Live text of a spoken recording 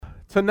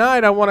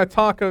Tonight I want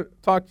to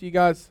talk to you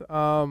guys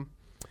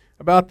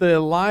about the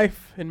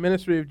life and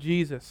ministry of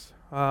Jesus.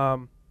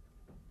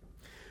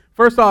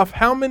 First off,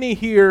 how many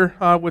here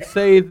would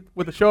say,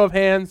 with a show of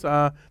hands,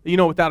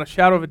 without a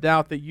shadow of a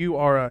doubt, that you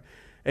are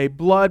a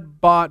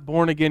blood-bought,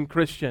 born-again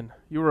Christian?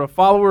 You are a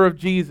follower of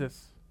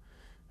Jesus.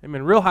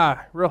 Amen. Real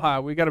high, real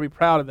high. We got to be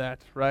proud of that,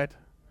 right?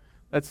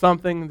 That's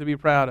something to be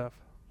proud of.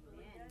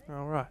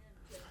 All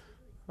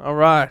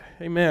right.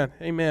 Amen.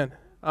 Amen.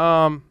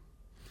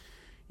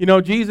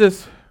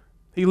 Jesus,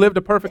 he lived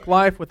a perfect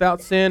life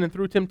without sin, and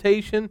through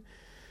temptation,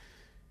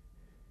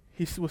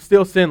 he was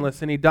still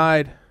sinless, and he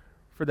died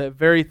for that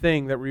very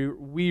thing that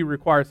we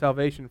require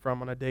salvation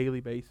from on a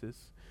daily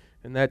basis,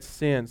 and that's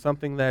sin,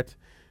 something that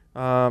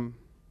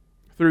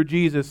through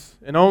Jesus,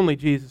 and only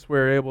Jesus,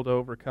 we're able to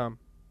overcome.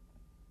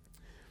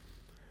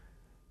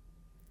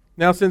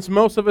 Now, since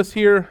most of us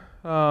here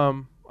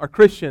are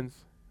Christians,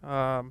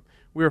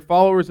 we are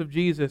followers of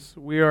Jesus,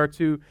 we are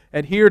to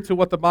adhere to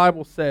what the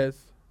Bible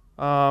says.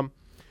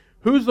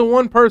 Who's the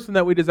one person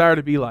that we desire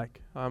to be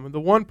like?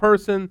 The one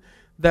person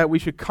that we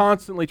should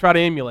constantly try to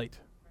emulate?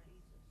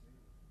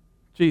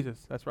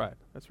 Jesus. That's right.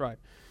 That's right.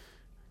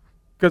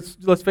 Because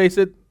let's face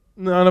it,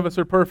 none of us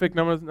are perfect.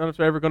 None of us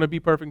are ever going to be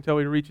perfect until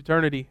we reach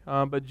eternity.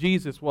 But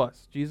Jesus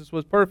was. Jesus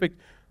was perfect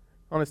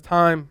on his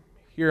time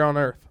here on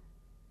earth.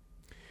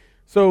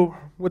 So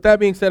with that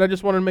being said, I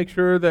just wanted to make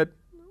sure that I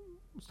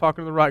was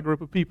talking to the right group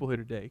of people here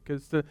today,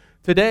 because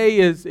today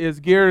is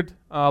geared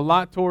a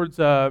lot towards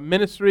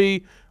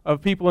ministry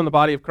of people in the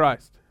body of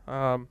Christ.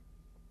 Tonight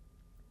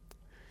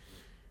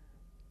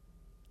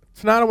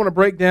I want to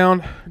break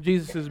down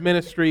Jesus'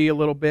 ministry a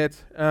little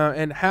bit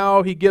and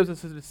how he gives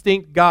us a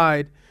distinct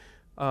guide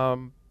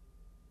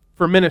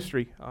for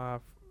ministry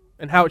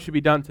and how it should be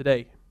done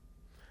today.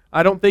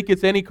 I don't think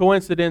it's any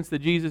coincidence that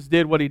Jesus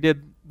did what he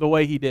did the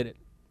way he did it.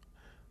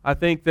 I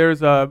think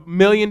there's a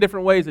million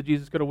different ways that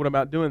Jesus could have went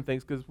about doing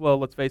things because, well,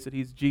 let's face it,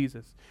 he's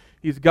Jesus.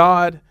 He's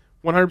God,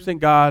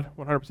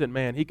 100%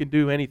 man. He can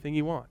do anything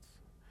he wants.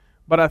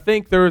 But I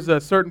think there's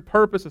a certain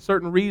purpose, a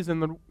certain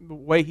reason the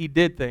way he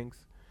did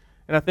things.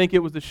 And I think it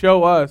was to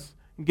show us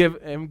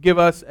and give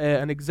us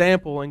an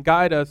example and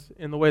guide us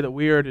in the way that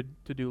we are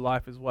to do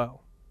life as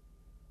well.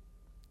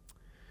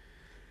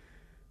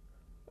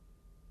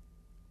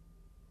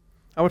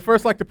 I would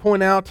first like to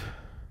point out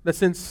that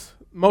since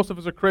most of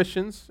us are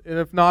Christians, and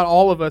if not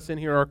all of us in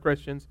here are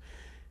Christians,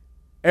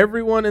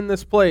 everyone in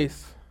this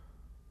place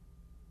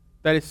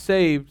that is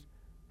saved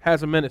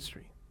has a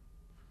ministry.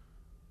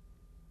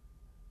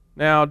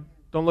 Now,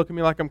 don't look at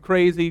me like I'm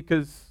crazy,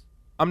 because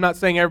I'm not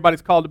saying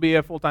everybody's called to be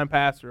a full-time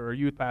pastor or a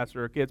youth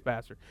pastor or a kids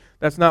pastor.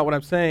 That's not what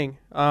I'm saying.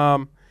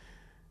 What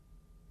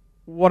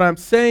I'm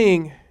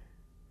saying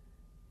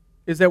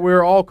is that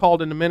we're all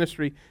called into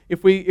ministry.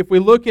 If we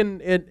look in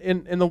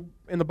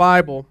the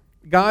Bible,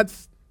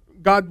 God's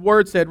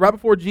word said right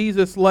before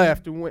Jesus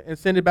left and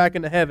ascended back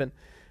into heaven,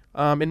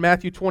 in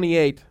Matthew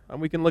 28,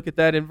 we can look at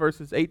that in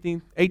verses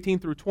 18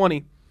 through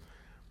 20.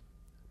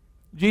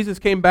 Jesus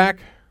came back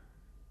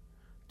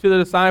to the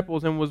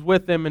disciples and was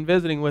with them and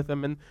visiting with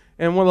them.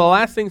 And one of the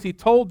last things he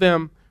told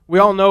them, we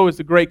all know, is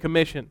the Great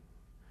Commission.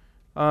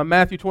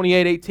 Matthew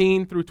 28,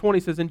 18 through 20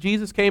 says, "And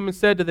Jesus came and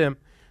said to them,"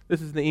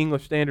 this is the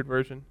English Standard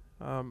Version,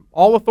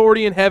 "All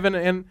authority in heaven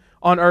and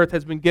on earth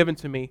has been given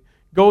to me.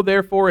 Go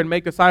therefore and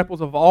make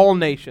disciples of all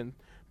nations,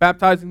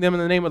 baptizing them in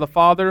the name of the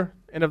Father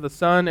and of the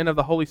Son and of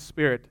the Holy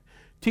Spirit,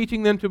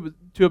 teaching them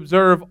to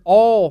observe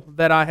all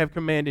that I have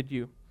commanded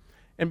you.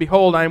 And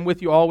behold, I am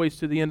with you always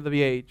to the end of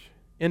the age."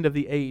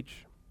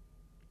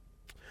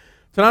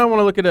 Tonight I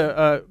want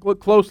to look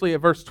closely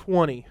at verse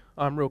 20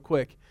 real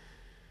quick.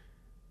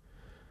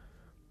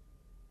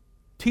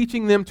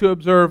 Teaching them to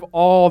observe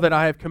all that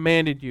I have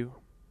commanded you.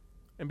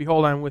 And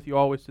behold, I am with you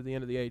always to the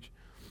end of the age.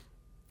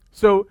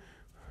 So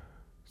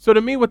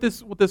to me, what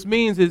this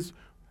means is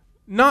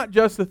not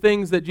just the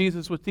things that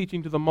Jesus was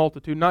teaching to the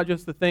multitude, not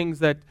just the things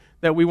that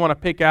we want to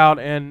pick out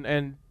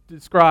and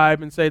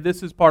describe and say,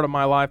 this is part of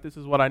my life, this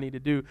is what I need to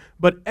do,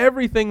 but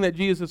everything that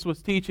Jesus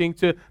was teaching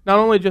to not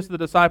only just the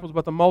disciples,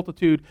 but the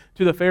multitude,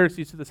 to the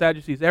Pharisees, to the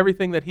Sadducees,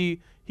 everything that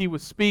he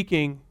was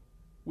speaking,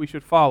 we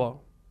should follow.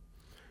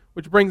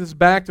 Which brings us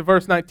back to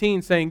verse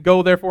 19, saying,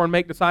 "Go therefore and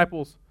make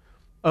disciples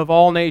of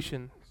all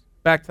nations,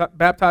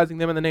 baptizing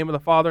them in the name of the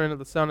Father and of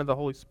the Son and of the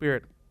Holy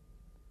Spirit."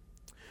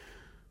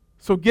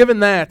 So given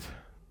that,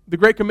 the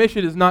Great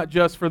Commission is not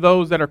just for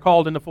those that are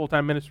called into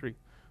full-time ministry.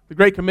 The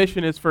Great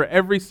Commission is for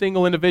every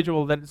single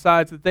individual that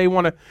decides that they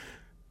want to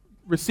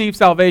receive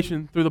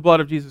salvation through the blood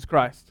of Jesus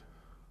Christ.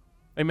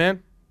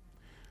 Amen?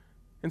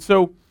 And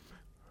so,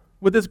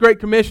 with this Great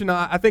Commission,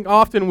 I think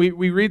often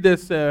we read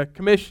this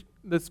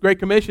Great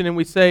Commission and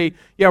we say,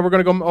 yeah, we're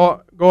going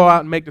to go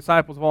out and make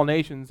disciples of all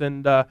nations.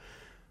 And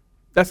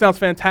that sounds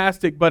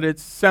fantastic, but it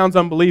sounds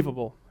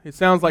unbelievable. It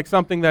sounds like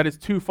something that is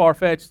too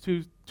far-fetched,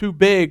 too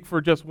big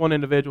for just one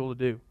individual to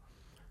do.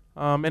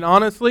 And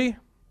honestly,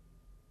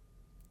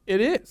 it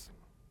is.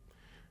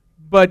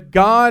 But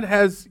God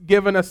has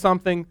given us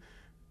something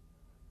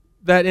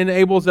that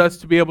enables us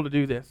to be able to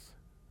do this.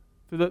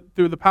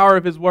 Through the power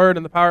of His Word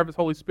and the power of His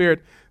Holy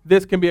Spirit,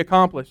 this can be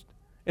accomplished.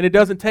 And it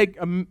doesn't take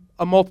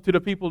a multitude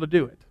of people to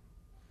do it.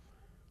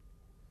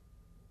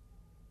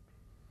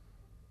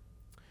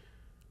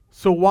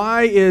 So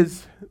why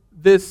is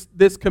this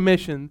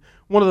commission,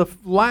 one of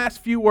the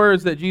last few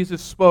words that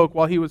Jesus spoke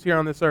while He was here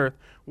on this earth,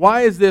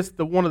 why is this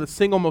one of the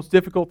single most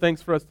difficult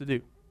things for us to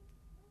do?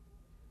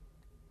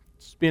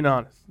 Just being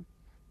honest.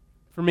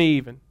 For me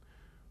even.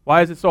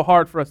 Why is it so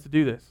hard for us to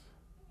do this?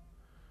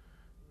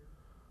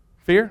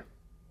 Fear?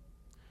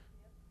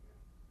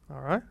 All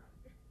right.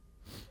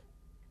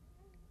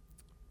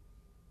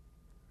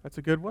 That's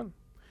a good one.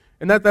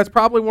 And that's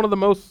probably one of the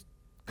most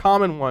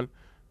common one.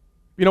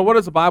 You know, what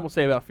does the Bible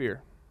say about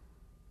fear?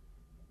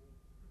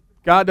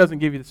 God doesn't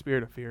give you the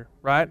spirit of fear,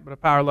 right? But a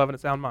power, love, and a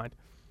sound mind.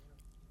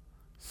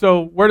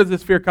 So where does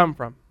this fear come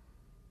from?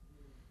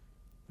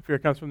 The fear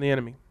comes from the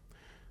enemy.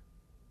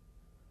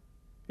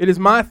 It is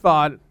my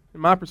thought, in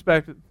my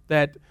perspective,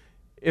 that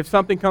if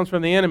something comes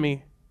from the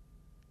enemy,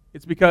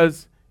 it's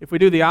because if we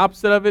do the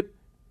opposite of it,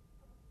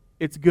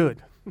 it's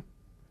good.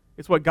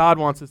 It's what God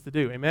wants us to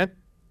do. Amen?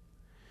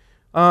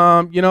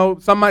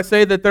 Some might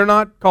say that they're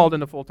not called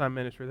into full-time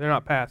ministry. They're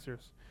not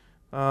pastors.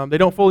 They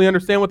don't fully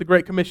understand what the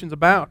Great Commission's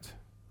about.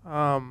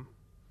 What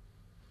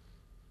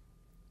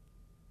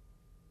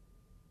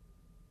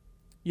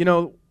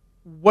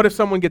if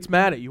someone gets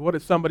mad at you? What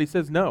if somebody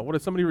says no? What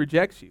if somebody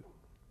rejects you?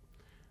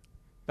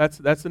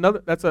 That's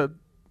a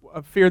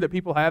fear that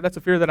people have. That's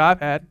a fear that I've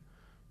had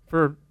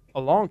for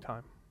a long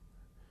time.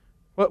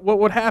 What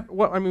would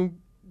happen?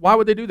 Why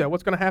would they do that?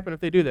 What's going to happen if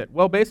they do that?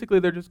 Well, basically,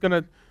 they're just going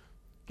to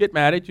get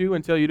mad at you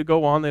and tell you to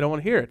go on. They don't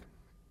want to hear it.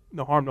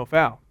 No harm, no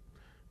foul,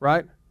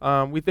 right?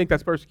 We think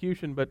that's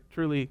persecution, but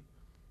really,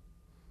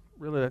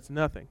 that's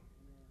nothing.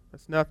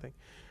 That's nothing.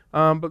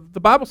 But the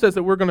Bible says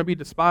that we're going to be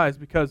despised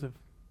because of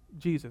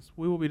Jesus.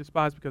 We will be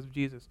despised because of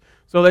Jesus.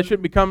 So that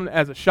shouldn't become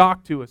as a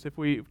shock to us if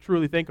we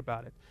truly think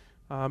about it.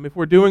 If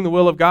we're doing the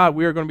will of God,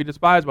 we are going to be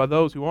despised by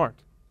those who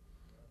aren't.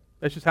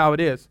 That's just how it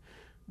is.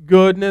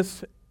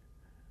 Goodness,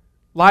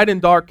 light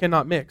and dark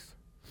cannot mix.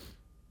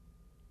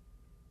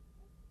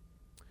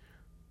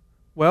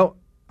 Well,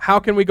 how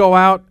can we go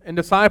out and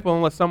disciple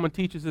unless someone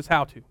teaches us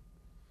how to?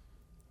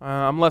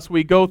 Unless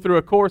we go through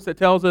a course that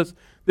tells us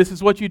this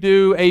is what you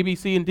do, A, B,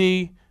 C, and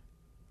D,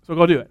 so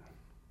go do it.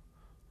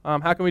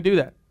 How can we do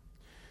that?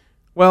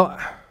 Well,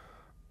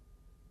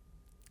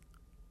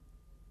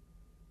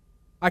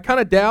 I kind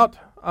of doubt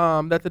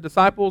that the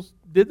disciples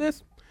did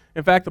this.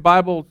 In fact, the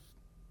Bible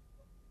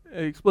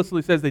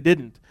explicitly says they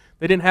didn't.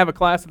 They didn't have a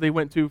class that they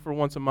went to for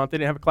once a month. They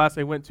didn't have a class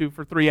they went to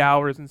for 3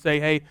 hours and say,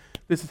 hey,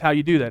 this is how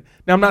you do that.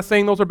 Now, I'm not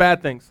saying those are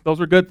bad things. Those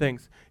are good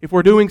things. If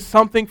we're doing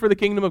something for the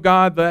kingdom of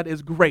God, that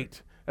is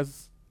great,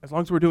 as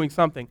long as we're doing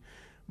something.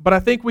 But I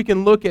think we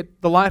can look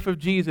at the life of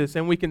Jesus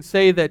and we can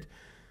say that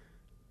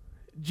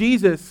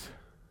Jesus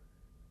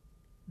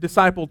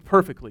discipled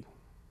perfectly.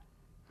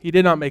 He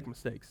did not make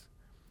mistakes.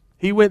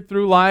 He went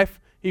through life.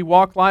 He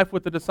walked life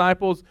with the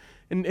disciples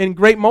in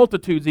great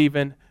multitudes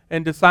even,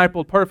 and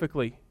discipled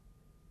perfectly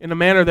in a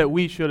manner that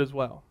we should as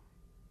well.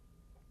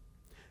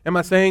 Am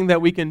I saying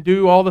that we can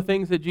do all the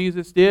things that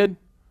Jesus did?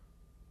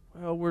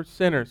 Well, we're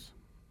sinners.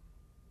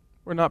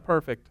 We're not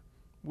perfect.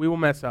 We will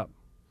mess up.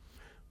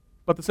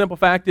 But the simple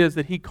fact is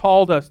that He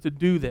called us to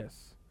do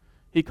this.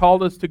 He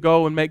called us to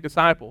go and make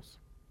disciples.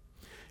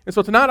 And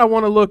so tonight I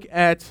want to look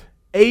at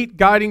 8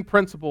 guiding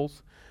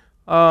principles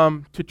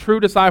to true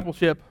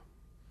discipleship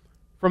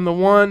from the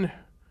one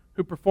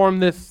who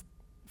performed this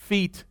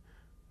feat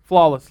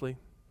flawlessly,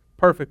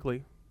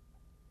 perfectly.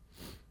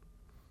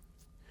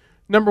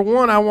 Number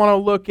 1, I want to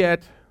look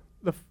at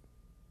the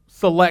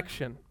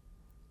selection.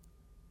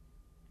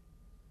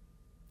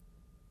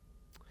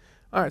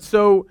 All right,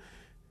 so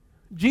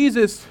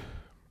Jesus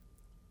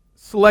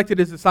selected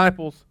His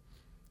disciples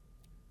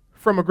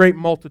from a great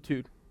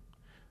multitude.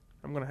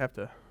 I'm going to have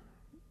to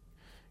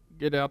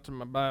get out to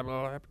my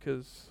Bible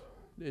because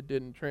it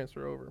didn't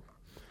transfer over.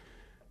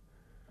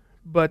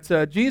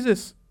 But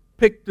Jesus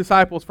picked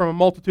disciples from a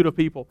multitude of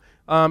people.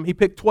 He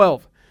picked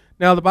 12.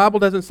 Now, the Bible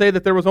doesn't say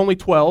that there was only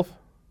 12.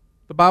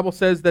 The Bible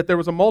says that there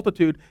was a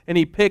multitude, and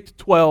He picked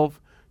 12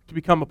 to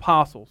become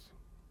apostles.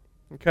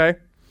 Okay?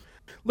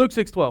 Luke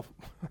 6:12.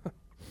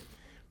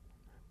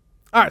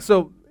 All right,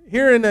 so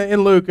here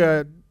in Luke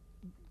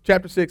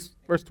chapter 6,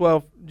 verse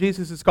 12,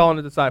 Jesus is calling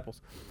the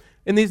disciples.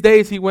 In these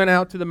days He went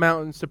out to the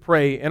mountains to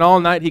pray, and all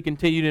night He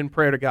continued in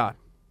prayer to God.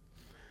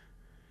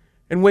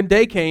 And when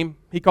day came,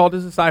 He called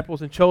His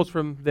disciples and chose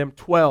from them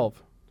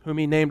 12, whom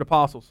He named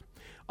apostles.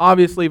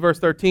 Obviously, verse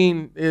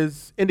 13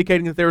 is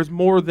indicating that there is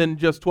more than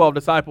just 12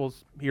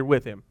 disciples here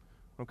with Him.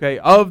 Okay,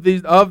 of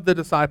the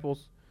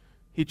disciples,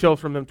 He chose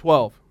from them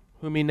 12,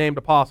 whom He named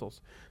apostles.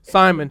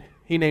 Simon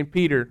He named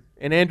Peter,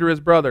 and Andrew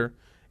his brother,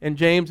 and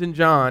James and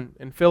John,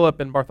 and Philip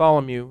and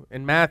Bartholomew,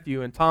 and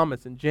Matthew and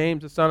Thomas, and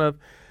James the son of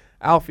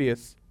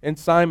Alphaeus, and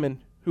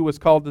Simon, who was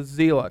called the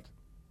Zealot,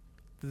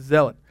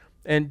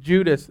 and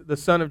Judas, the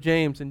son of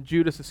James, and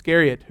Judas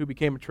Iscariot, who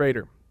became a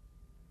traitor.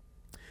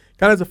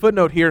 Kind of as a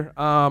footnote here,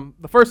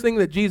 the first thing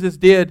that Jesus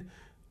did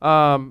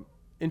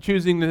in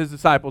choosing his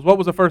disciples, what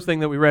was the first thing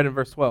that we read in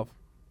verse 12?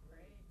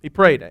 He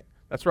prayed.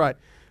 That's right.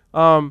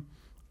 A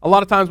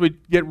lot of times we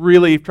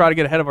try to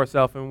get ahead of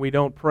ourselves and we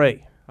don't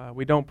pray.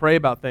 We don't pray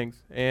about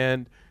things.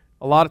 And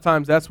a lot of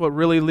times that's what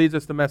really leads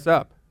us to mess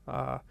up.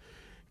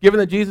 Given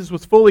that Jesus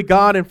was fully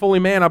God and fully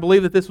man, I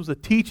believe that this was a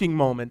teaching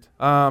moment.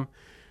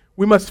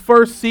 We must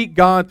first seek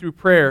God through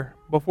prayer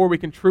before we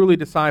can truly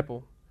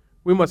disciple.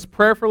 We must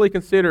prayerfully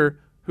consider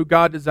who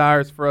God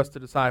desires for us to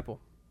disciple.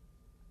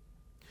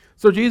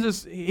 So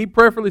Jesus, he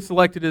prayerfully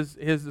selected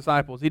his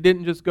disciples. He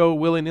didn't just go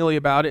willy-nilly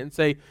about it and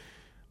say,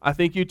 I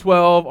think you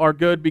 12 are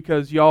good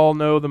because y'all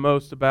know the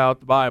most about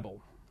the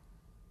Bible.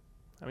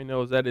 I mean,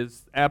 knows that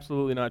is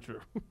absolutely not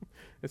true,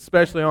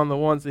 especially on the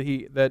ones that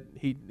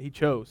he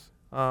chose.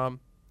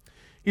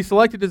 He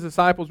selected his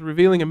disciples,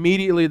 revealing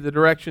immediately the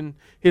direction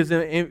his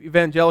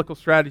evangelical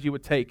strategy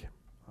would take.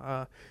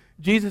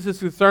 Jesus'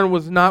 concern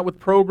was not with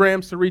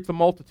programs to reach the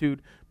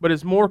multitude, but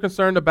is more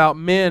concerned about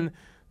men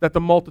that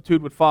the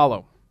multitude would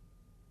follow.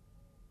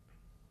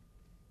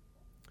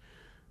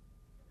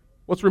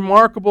 What's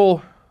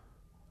remarkable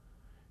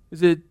is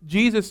that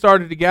Jesus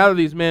started to gather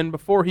these men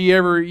before he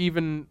ever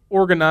even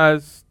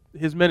organized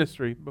his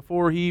ministry,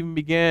 before he even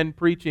began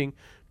preaching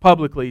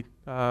publicly.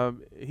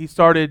 He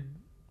started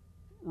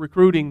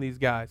recruiting these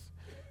guys.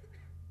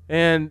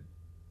 And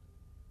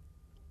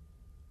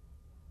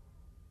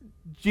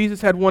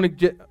Jesus had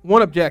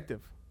one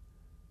objective,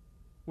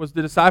 was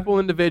to disciple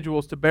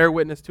individuals to bear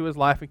witness to his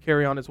life and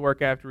carry on his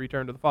work after he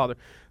returned to the Father.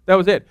 That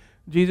was it.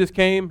 Jesus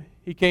came,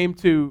 he came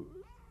to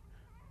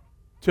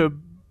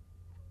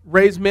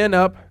raise men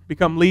up,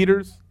 become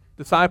leaders,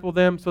 disciple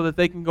them so that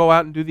they can go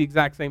out and do the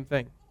exact same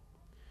thing.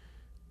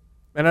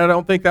 And I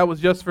don't think that was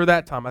just for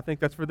that time. I think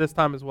that's for this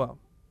time as well.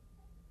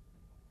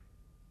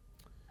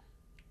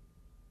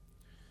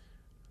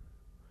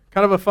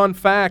 Kind of a fun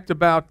fact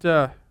about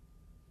how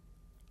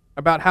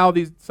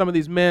some of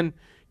these men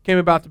came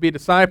about to be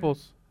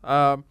disciples.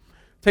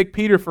 Take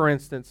Peter, for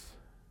instance.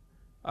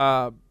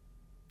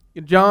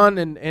 John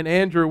and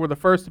Andrew were the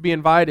first to be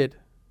invited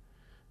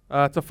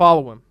to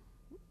follow him.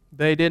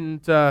 They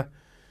didn't.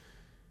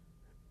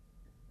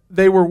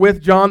 They were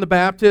with John the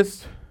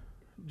Baptist.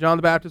 John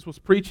the Baptist was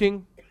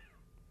preaching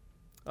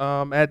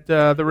at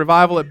the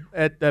revival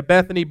at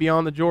Bethany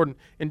beyond the Jordan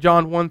in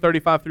John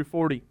 1:35 through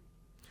 40.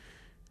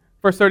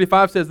 Verse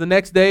 35 says, the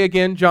next day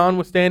again John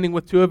was standing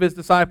with two of his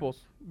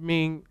disciples,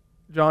 meaning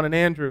John and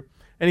Andrew.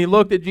 And he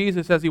looked at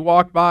Jesus as he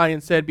walked by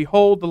and said,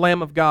 behold the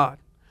Lamb of God.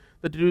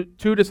 The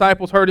two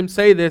disciples heard him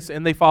say this,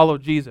 and they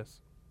followed Jesus.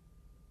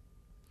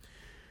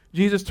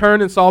 Jesus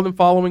turned and saw them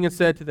following and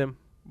said to them,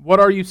 what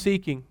are you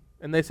seeking?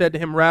 And they said to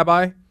him,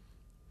 Rabbi,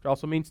 which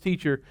also means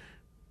teacher,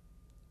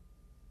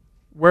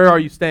 where are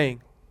you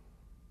staying?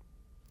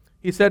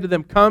 He said to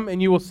them, come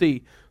and you will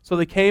see. So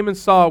they came and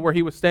saw where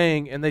he was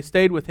staying, and they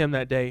stayed with him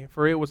that day,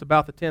 for it was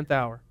about the 10th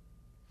hour.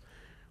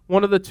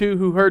 One of the two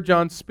who heard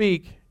John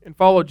speak and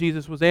followed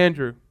Jesus was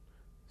Andrew,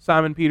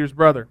 Simon Peter's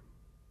brother.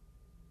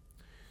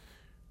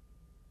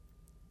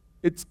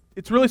 It's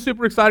really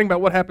super exciting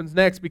about what happens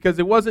next, because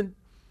it wasn't,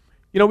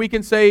 we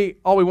can say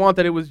all we want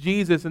that it was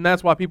Jesus and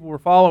that's why people were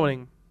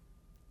following.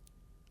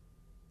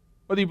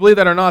 Whether you believe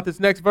that or not, this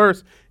next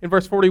verse, in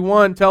verse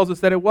 41, tells us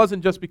that it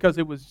wasn't just because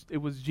it was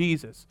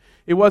Jesus.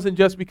 It wasn't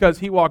just because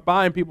he walked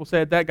by and people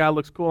said, that guy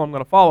looks cool, I'm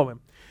going to follow him.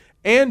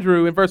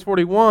 Andrew, in verse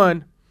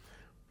 41,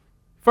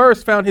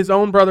 first found his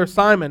own brother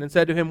Simon and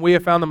said to him, we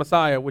have found the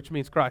Messiah, which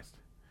means Christ.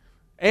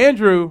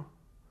 Andrew,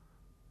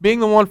 being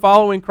the one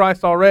following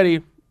Christ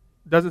already,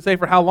 doesn't say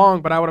for how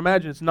long, but I would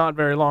imagine it's not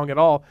very long at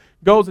all,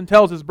 goes and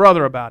tells his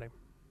brother about him.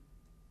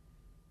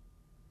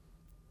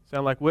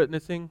 Sound like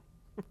witnessing?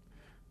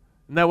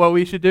 Isn't that what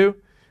we should do?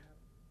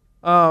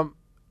 A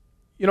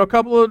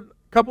couple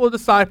of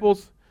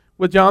disciples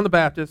with John the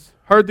Baptist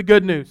heard the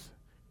good news.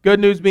 Good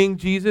news being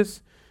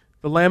Jesus,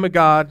 the Lamb of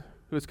God,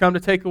 who has come to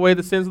take away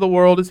the sins of the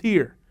world, is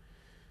here.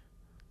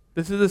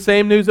 This is the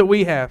same news that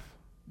we have.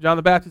 John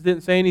the Baptist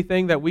didn't say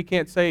anything that we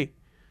can't say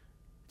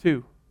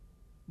too.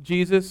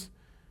 Jesus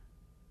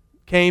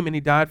came and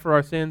he died for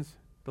our sins,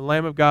 the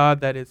Lamb of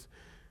God that is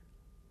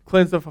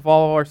cleansed us of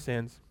all of our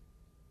sins.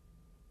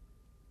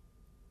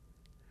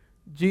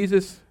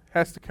 Jesus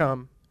has to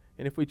come,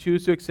 and if we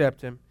choose to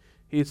accept him,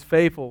 he is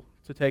faithful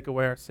to take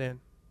away our sin.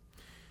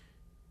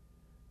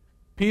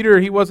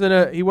 Peter, he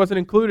wasn't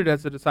included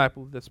as a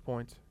disciple at this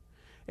point.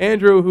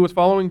 Andrew, who was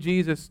following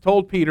Jesus,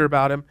 told Peter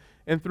about him,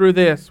 and through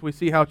this, we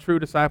see how true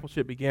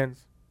discipleship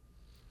begins.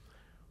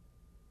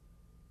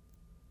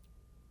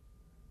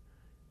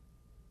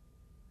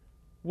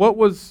 What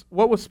was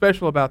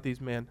special about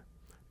these men?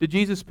 Did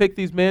Jesus pick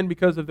these men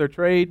because of their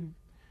trade,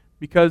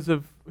 because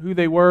of who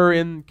they were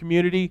in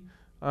community?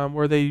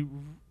 Were they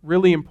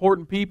really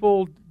important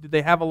people? Did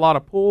they have a lot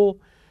of pull?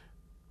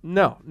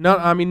 No.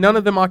 None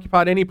of them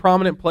occupied any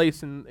prominent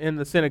place in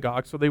the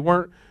synagogue, so they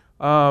weren't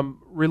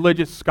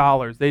religious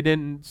scholars. They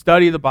didn't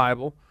study the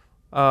Bible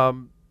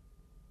in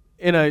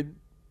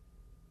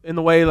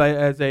the way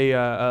as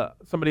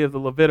somebody of the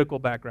Levitical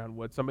background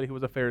would, somebody who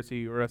was a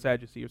Pharisee or a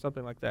Sadducee or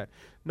something like that.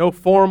 No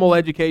formal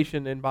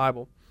education in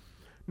Bible.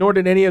 nor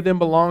did any of them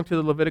belong to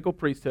the Levitical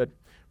priesthood.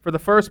 For the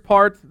first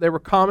part, they were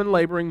common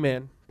laboring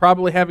men,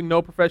 probably having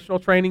no professional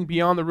training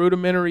beyond the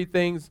rudimentary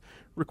things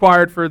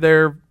required for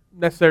their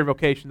necessary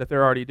vocation that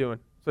they're already doing,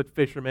 such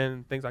fishermen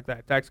and things like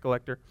that, tax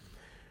collector.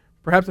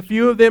 Perhaps a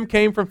few of them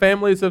came from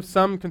families of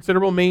some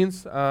considerable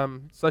means,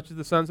 such as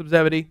the sons of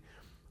Zebedee,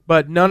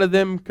 but none of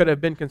them could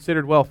have been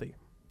considered wealthy.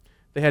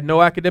 They had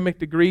no academic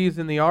degrees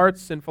in the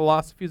arts and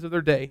philosophies of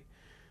their day.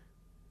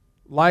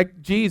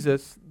 Like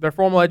Jesus, their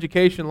formal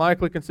education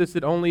likely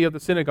consisted only of the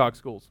synagogue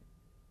schools.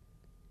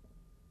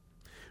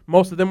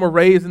 Most of them were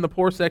raised in the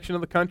poor section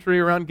of the country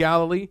around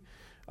Galilee.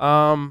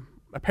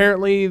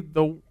 Apparently,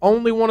 the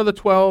only one of the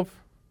 12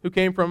 who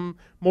came from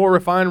more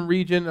refined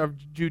region of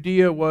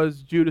Judea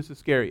was Judas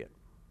Iscariot.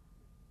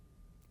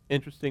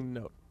 Interesting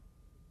to note.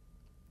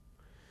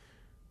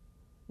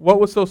 What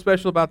was so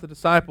special about the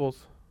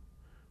disciples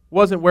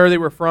wasn't where they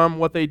were from,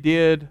 what they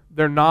did,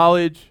 their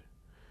knowledge,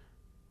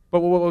 but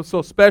what was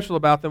so special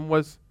about them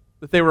was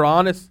that they were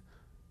honest,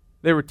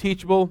 they were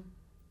teachable,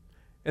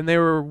 and they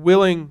were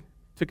willing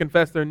to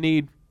confess their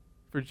need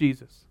for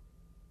Jesus.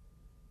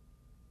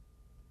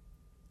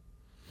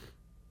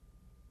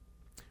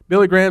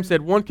 Billy Graham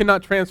said, "One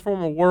cannot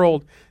transform a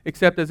world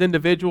except as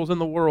individuals in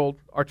the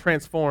world are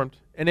transformed,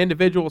 and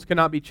individuals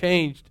cannot be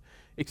changed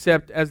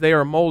except as they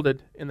are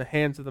molded in the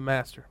hands of the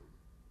Master."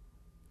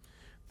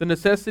 The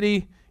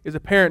necessity is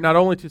apparent not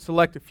only to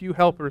select a few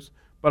helpers,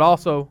 but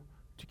also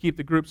to keep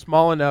the group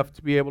small enough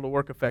to be able to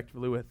work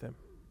effectively with them.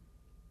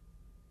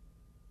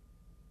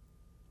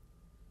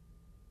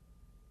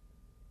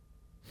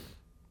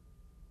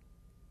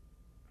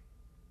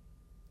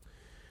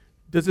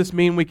 Does this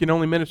mean we can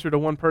only minister to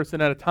one person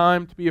at a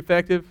time to be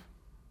effective?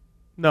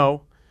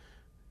 No.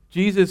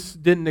 Jesus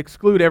didn't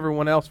exclude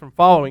everyone else from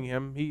following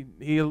him.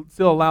 He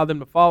still allowed them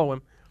to follow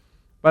him.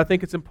 But I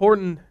think it's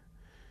important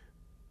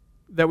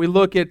that we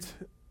look at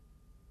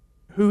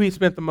who he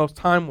spent the most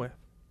time with.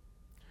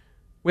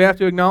 We have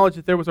to acknowledge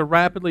that there was a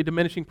rapidly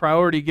diminishing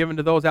priority given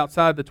to those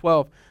outside the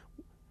 12.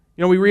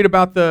 You know, we read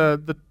about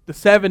the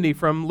 70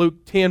 from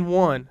Luke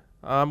 10:1.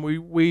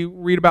 We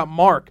read about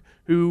Mark,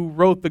 who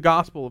wrote the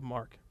Gospel of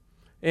Mark.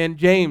 And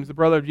James, the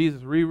brother of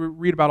Jesus. We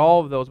read about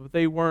all of those, but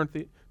they weren't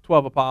the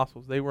 12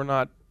 apostles. They were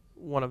not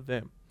one of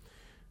them.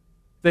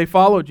 They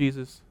followed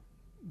Jesus.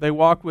 They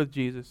walked with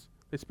Jesus.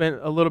 They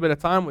spent a little bit of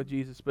time with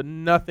Jesus, but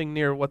nothing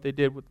near what he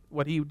did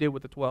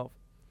with the 12.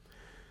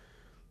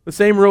 The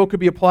same rule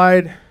could be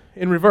applied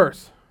in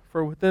reverse.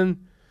 For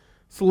within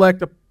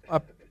select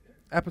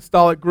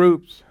apostolic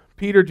groups,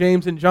 Peter,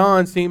 James, and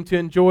John seem to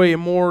enjoy a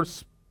more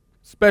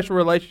special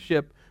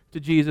relationship to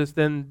Jesus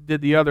than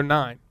did the other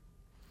 9.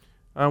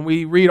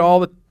 We read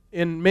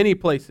in many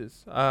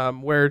places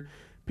where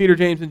Peter,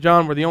 James, and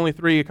John were the only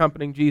 3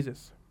 accompanying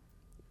Jesus.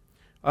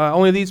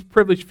 Only these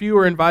privileged few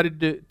are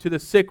invited to the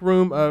sick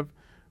room of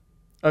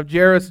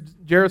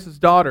Jairus'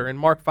 daughter in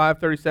Mark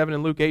 5:37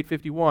 and Luke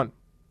 8:51.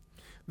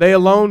 They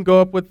alone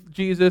go up with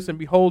Jesus and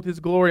behold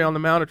his glory on the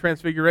Mount of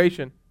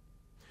Transfiguration.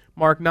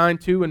 Mark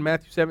 9:2 and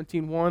Matthew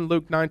 17:1,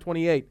 Luke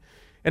 9:28.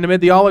 And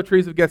amid the olive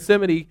trees of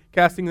Gethsemane,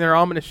 casting their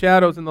ominous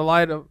shadows in the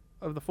light of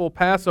the full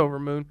Passover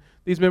moon,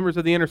 these members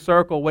of the inner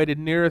circle waited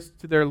nearest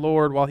to their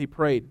Lord while he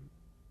prayed.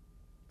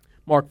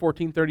 Mark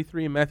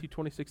 14:33 and Matthew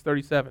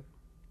 26:37.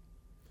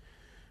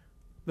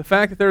 The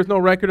fact that there is no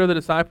record of the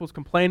disciples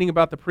complaining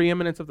about the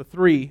preeminence of the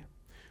 3,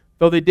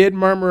 though they did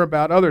murmur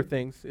about other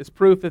things, is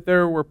proof that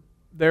there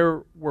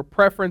were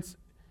preference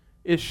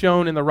is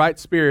shown in the right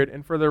spirit,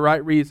 and for the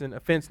right reason,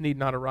 offense need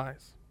not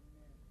arise.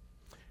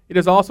 It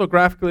is also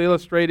graphically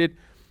illustrated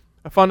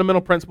a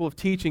fundamental principle of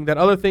teaching that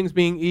other things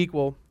being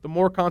equal, the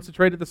more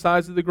concentrated the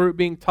size of the group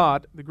being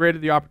taught, the greater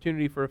the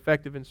opportunity for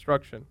effective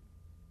instruction.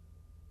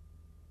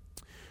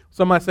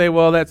 Some might say,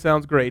 well, that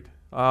sounds great,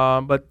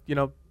 but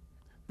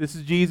this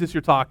is Jesus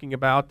you're talking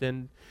about,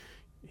 and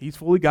he's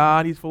fully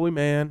God, he's fully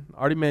man. I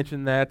already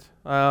mentioned that.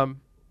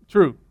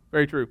 True,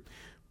 very true.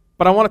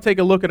 But I want to take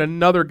a look at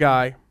another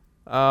guy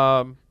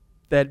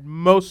that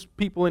most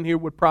people in here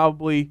would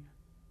probably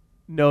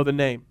know the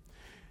name.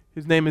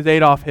 His name is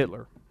Adolf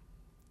Hitler.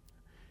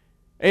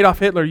 Adolf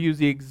Hitler used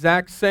the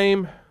exact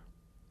same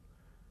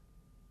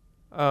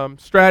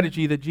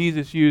strategy that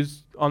Jesus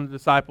used on the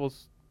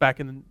disciples back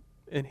in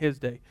his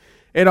day.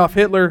 Adolf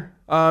Hitler,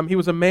 he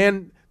was a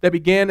man that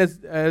began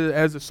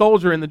as a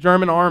soldier in the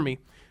German army,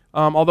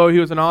 although he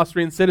was an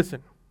Austrian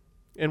citizen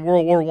in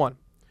World War I.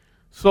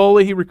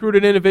 Slowly, he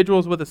recruited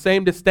individuals with the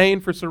same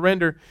disdain for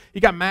surrender. He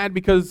got mad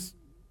because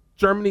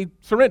Germany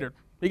surrendered.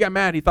 He got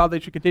mad. He thought they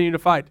should continue to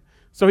fight.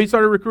 So he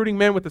started recruiting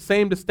men with the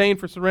same disdain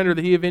for surrender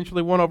that he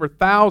eventually won over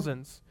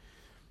thousands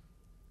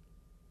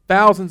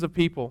of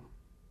people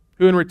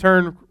who in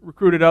return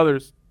recruited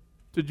others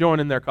to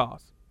join in their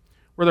cause.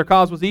 Where their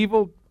cause was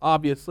evil,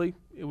 obviously,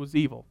 it was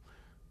evil.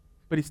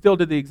 But he still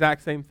did the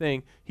exact same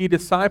thing. He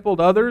discipled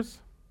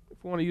others,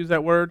 if we want to use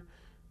that word,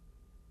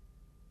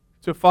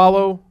 to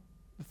follow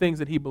the things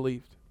that he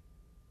believed.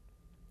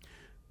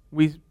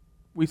 We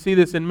see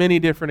this in many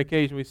different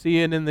occasions. We see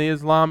it in the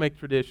Islamic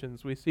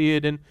traditions. We see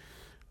it in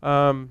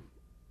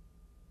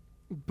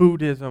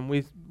Buddhism.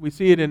 We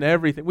see it in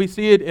everything. We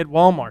see it at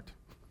Walmart.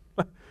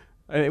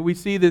 We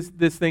see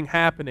this thing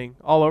happening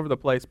all over the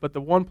place. But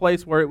the one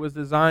place where it was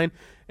designed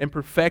and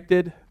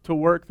perfected to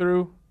work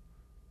through,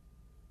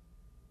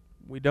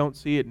 we don't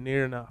see it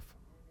near enough.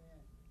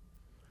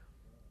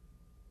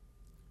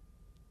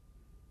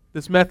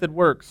 This method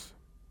works.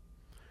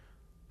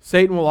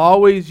 Satan will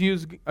always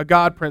use a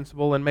God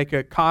principle and make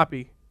a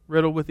copy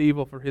riddled with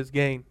evil for his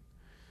gain.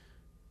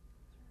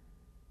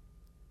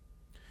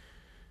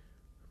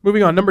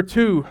 Moving on, number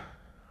 2,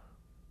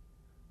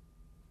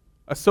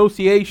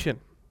 association.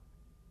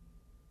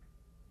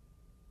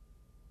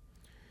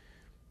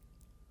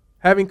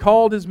 Having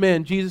called his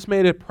men, Jesus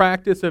made a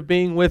practice of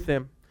being with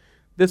them.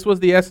 This was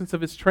the essence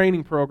of his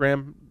training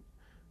program,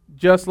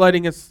 just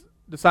letting his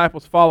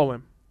disciples follow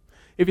him.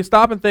 If you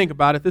stop and think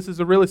about it, this is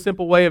a really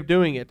simple way of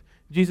doing it.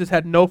 Jesus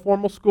had no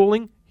formal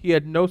schooling. He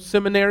had no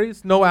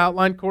seminaries, no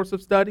outline course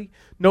of study,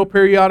 no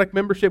periodic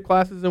membership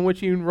classes in which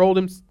he enrolled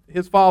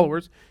his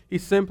followers. He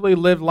simply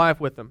lived life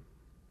with them.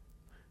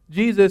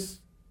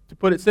 Jesus, to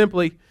put it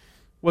simply,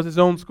 was his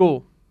own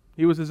school.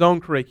 He was his own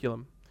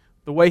curriculum.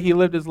 The way he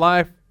lived his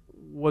life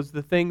was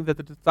the thing that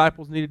the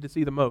disciples needed to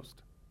see the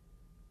most.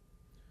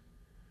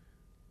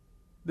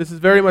 This is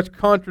very much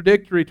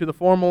contradictory to the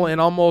formal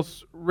and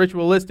almost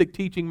ritualistic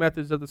teaching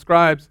methods of the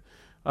scribes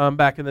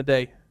back in the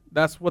day.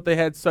 That's what they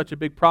had such a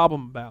big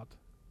problem about.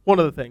 One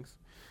of the things.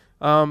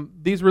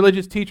 These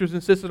religious teachers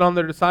insisted on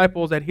their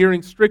disciples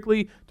adhering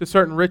strictly to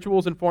certain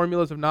rituals and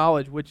formulas of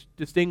knowledge which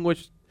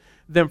distinguished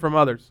them from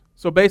others.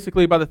 So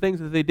basically, by the things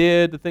that they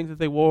did, the things that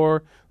they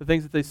wore, the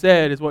things that they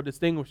said is what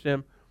distinguished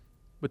them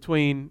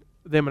between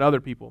them and other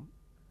people.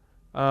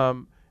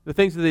 The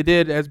things that they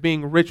did as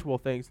being ritual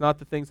things, not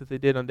the things that they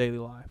did on daily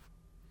life.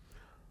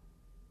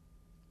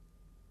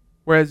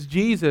 Whereas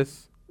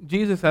Jesus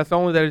asked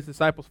only that his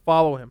disciples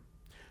follow him.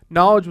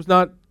 Knowledge was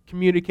not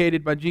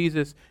communicated by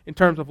Jesus in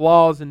terms of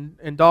laws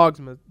and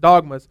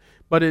dogmas,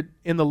 but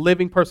in the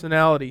living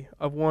personality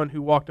of one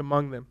who walked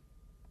among them.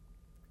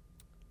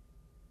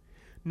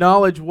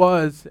 Knowledge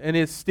was and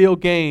is still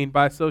gained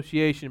by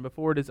association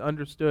before it is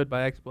understood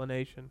by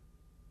explanation.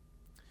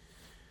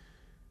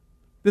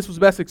 This was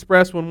best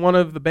expressed when one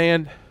of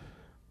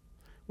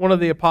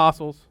the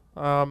apostles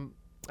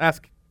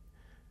asked,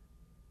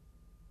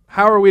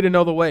 "How are we to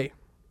know the way?"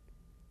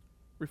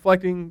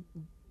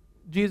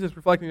 Jesus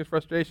reflecting his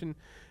frustration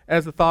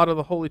as the thought of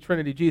the Holy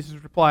Trinity,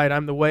 Jesus replied,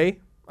 "I'm the way,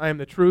 I am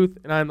the truth,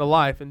 and I am the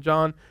life," in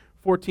John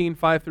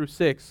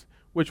 14:5-6,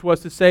 which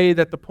was to say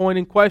that the point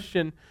in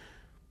question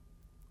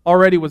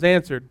already was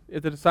answered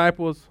if the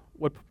disciples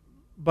would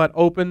but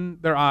open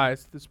their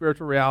eyes to the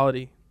spiritual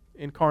reality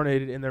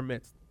incarnated in their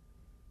midst.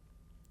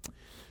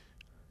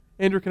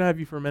 Andrew, can I have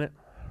you for a minute?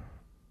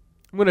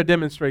 I'm going to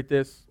demonstrate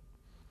this.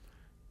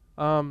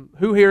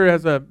 Who here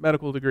has a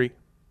medical degree?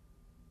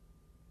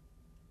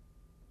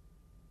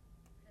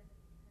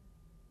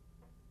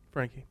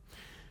 Frankie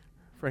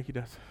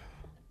does.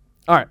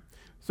 All right.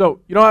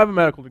 So you don't have a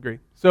medical degree.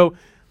 So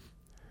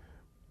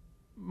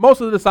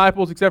most of the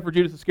disciples, except for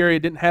Judas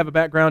Iscariot, didn't have a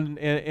background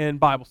in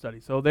Bible study.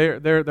 So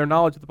their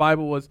knowledge of the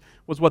Bible was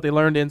what they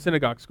learned in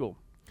synagogue school.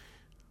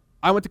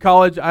 I went to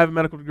college. I have a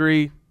medical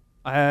degree.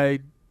 I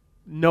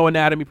know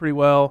anatomy pretty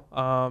well,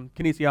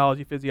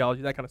 kinesiology,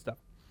 physiology, that kind of stuff.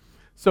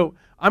 So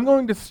I'm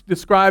going to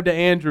describe to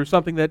Andrew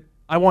something that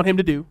I want him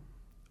to do,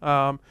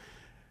 and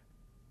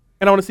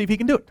I want to see if he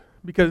can do it.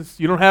 Because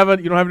you don't have a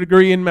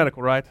degree in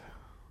medical, right?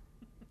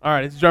 All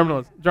right, it's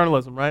journalism,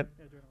 right?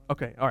 Yeah, journalism.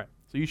 Okay, all right.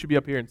 So you should be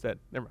up here instead.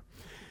 Never mind.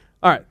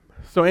 All right.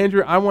 So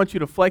Andrew, I want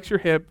you to flex your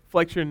hip,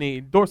 flex your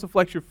knee,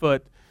 dorsiflex your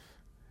foot,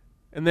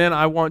 and then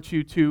I want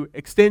you to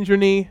extend your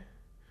knee,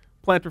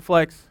 plantar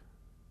flex,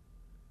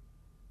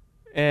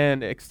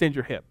 and extend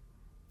your hip.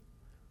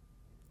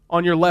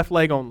 On your left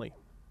leg only.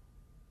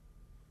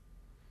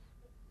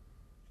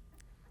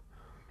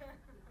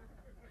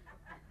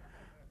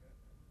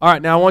 All right,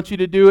 now I want you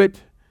to do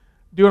it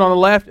on the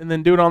left, and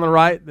then do it on the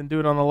right, then do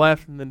it on the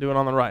left, and then do it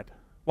on the right,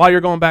 while you're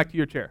going back to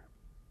your chair.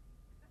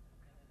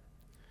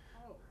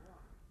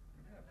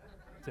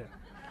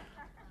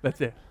 That's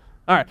it.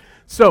 All right,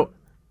 so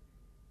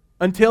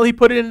until he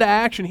put it into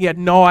action, he had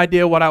no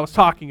idea what I was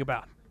talking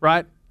about,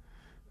 right?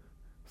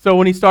 So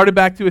when he started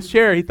back to his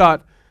chair, he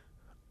thought,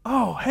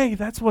 oh, hey,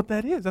 that's what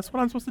that is. That's what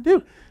I'm supposed to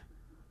do.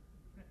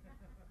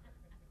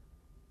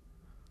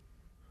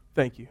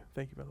 Thank you,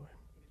 by the way.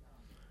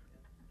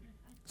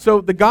 So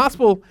the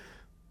gospel,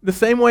 the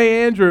same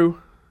way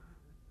Andrew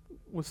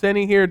was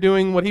standing here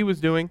doing what he was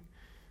doing,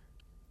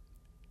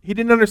 he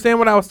didn't understand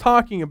what I was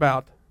talking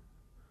about.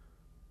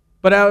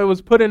 But how it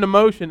was put into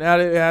motion,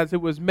 as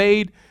it was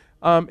made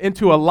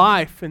into a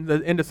life,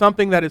 into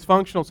something that is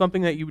functional,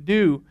 something that you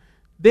do,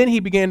 then he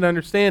began to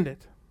understand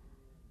it.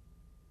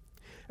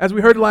 As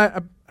we heard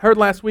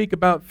last week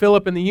about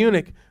Philip and the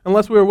eunuch,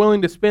 unless we are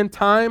willing to spend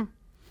time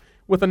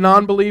with a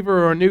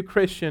non-believer or a new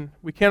Christian,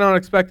 we cannot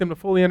expect them to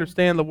fully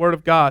understand the Word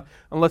of God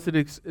unless it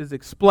is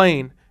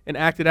explained and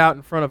acted out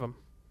in front of them.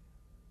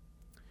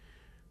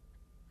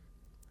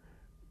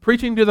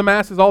 Preaching to the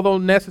masses, although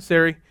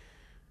necessary,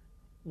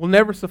 will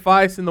never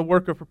suffice in the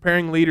work of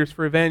preparing leaders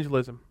for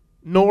evangelism,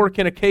 nor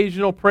can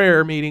occasional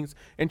prayer meetings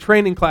and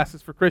training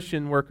classes for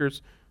Christian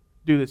workers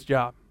do this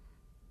job.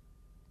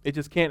 It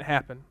just can't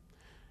happen.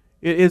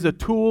 It is a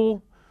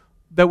tool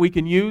that we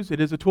can use. It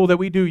is a tool that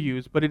we do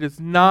use, but it is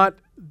not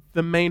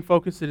the main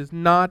focus. It is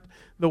not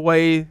the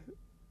way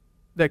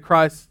that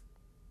Christ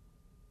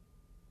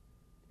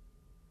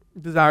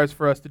desires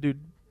for us to do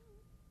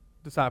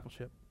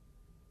discipleship.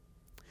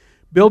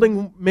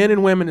 Building men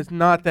and women is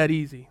not that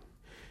easy.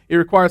 It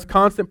requires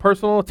constant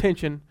personal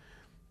attention,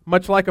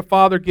 much like a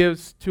father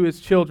gives to his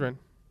children.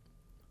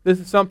 This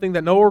is something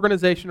that no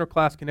organization or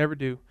class can ever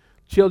do.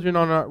 Children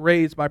are not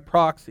raised by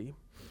proxy.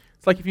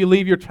 It's like if you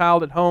leave your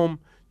child at home,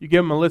 you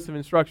give them a list of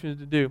instructions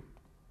to do.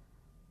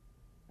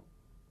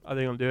 Are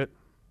they going to do it?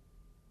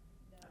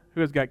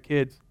 Who has got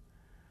kids?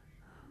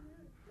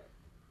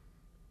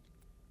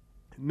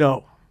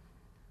 No,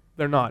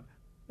 they're not.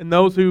 And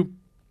those who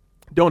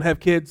don't have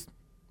kids,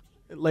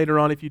 later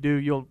on, if you do,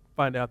 you'll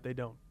find out they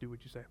don't do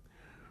what you say.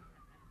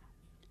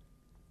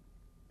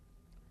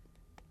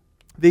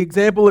 The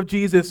example of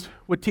Jesus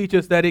would teach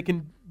us that it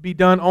can be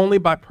done only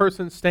by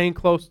persons staying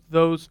close to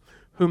those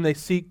whom they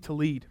seek to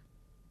lead.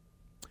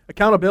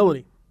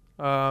 Accountability.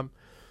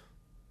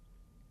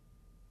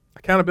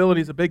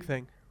 Accountability is a big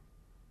thing.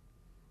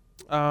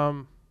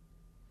 Let's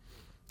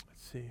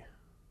see.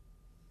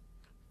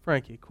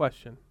 Frankie,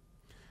 question.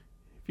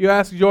 If you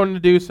ask Jordan to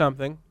do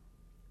something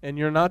and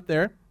you're not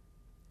there,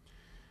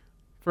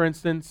 for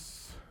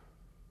instance,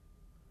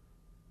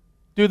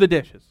 do the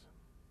dishes.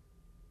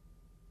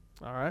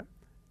 All right?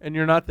 And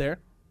you're not there.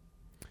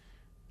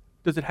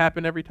 Does it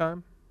happen every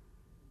time?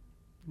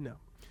 No.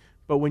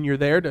 But when you're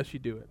there, does she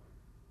do it?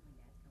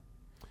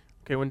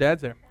 Okay, when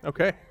Dad's there.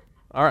 Okay.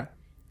 All right.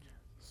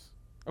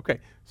 Okay.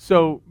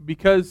 So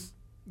because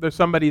there's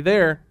somebody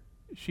there,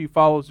 she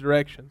follows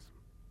directions.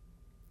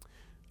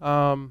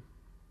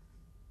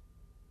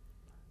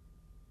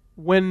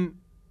 When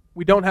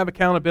we don't have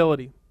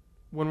accountability,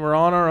 when we're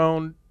on our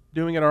own,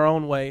 doing it our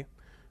own way,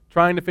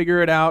 trying to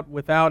figure it out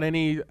without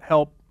any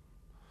help,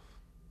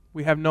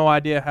 we have no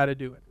idea how to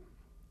do it.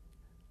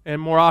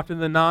 And more often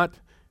than not,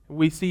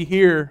 we see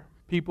here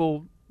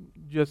people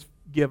just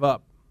give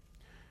up.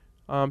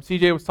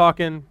 CJ was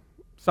talking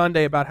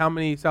Sunday about how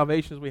many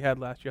salvations we had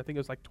last year. I think it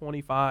was like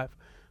 25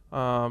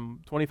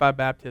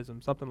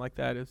 baptisms, something like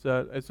that. It's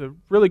a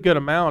really good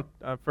amount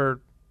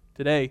for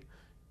today,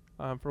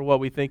 for what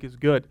we think is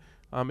good.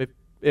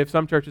 If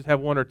some churches have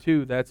one or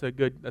two, that's a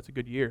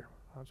good year.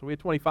 So we had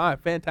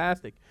 25,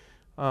 fantastic.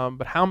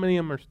 But how many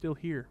of them are still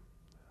here?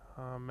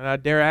 And I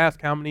dare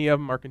ask how many of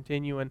them are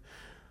continuing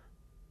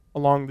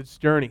along this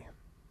journey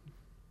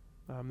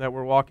that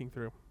we're walking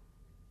through.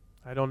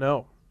 I don't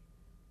know.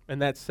 And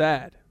that's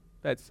sad.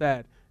 That's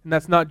sad. And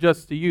that's not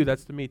just to you,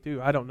 that's to me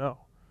too. I don't know.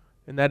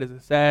 And that is a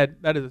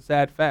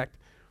sad fact.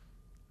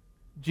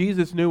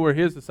 Jesus knew where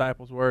his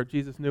disciples were.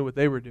 Jesus knew what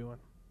they were doing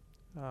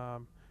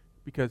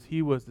because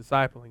he was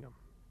discipling them.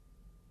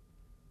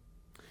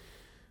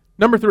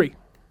 Number 3,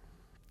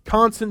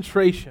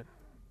 consecration.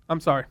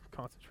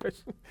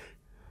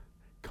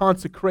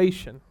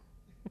 Consecration.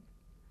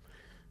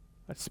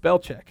 A spell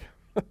check.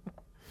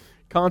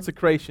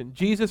 Consecration.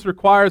 Jesus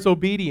requires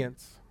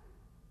obedience.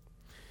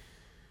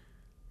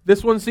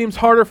 This one seems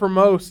harder for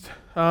most,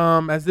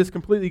 as this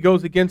completely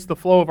goes against the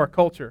flow of our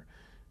culture.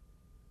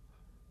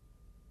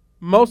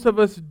 Most of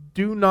us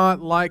do not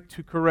like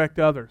to correct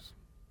others.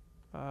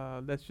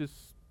 That's just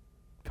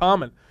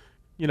common.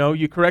 You know,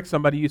 you correct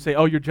somebody, you say,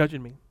 "Oh, you're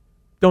judging me."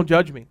 Don't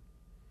judge me.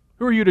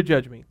 Who are you to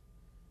judge me?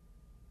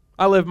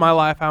 I live my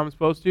life how I'm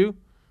supposed to.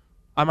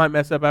 I might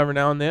mess up every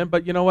now and then,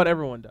 but you know what?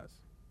 Everyone does.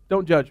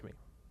 Don't judge me.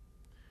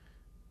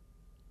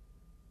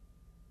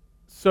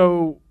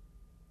 So,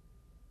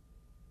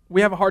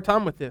 we have a hard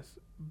time with this.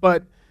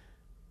 But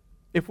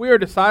if we are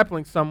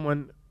discipling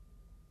someone,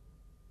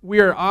 we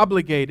are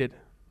obligated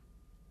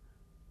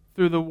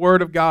through the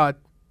Word of God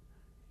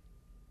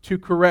to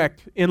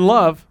correct in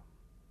love,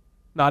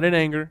 not in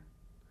anger.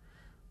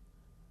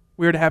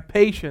 We are to have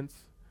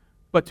patience,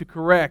 but to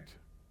correct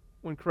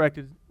when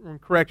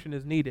correction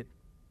is needed.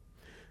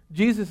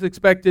 Jesus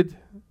expected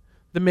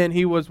the men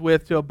he was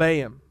with to obey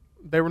him.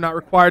 They were not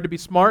required to be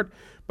smart,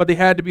 but they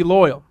had to be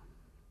loyal.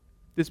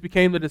 This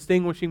became the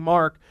distinguishing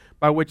mark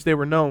by which they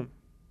were known.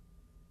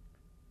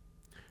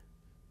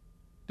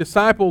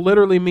 Disciple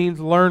literally means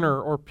learner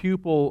or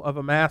pupil of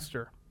a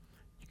master.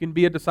 You can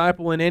be a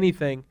disciple in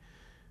anything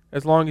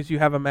as long as you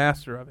have a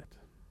master of it.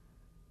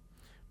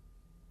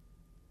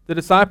 The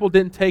disciples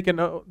didn't take an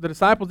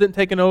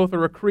oath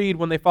or a creed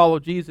when they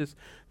followed Jesus.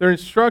 Their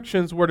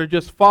instructions were to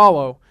just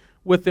follow,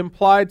 with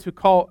implied to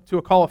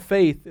a call of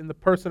faith in the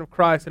person of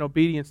Christ and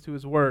obedience to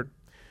his word.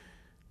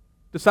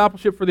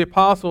 Discipleship for the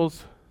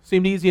apostles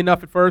seemed easy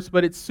enough at first,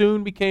 but it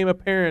soon became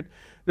apparent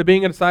that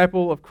being a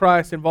disciple of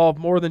Christ involved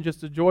more than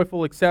just a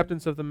joyful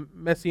acceptance of the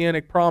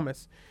messianic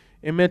promise.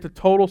 It meant a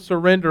total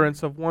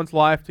surrenderance of one's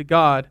life to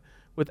God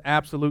with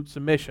absolute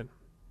submission.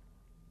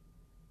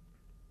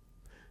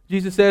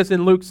 Jesus says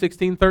in Luke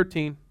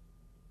 16:13,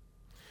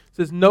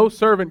 says, "No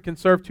servant can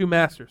serve two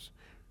masters,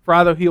 For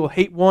either he will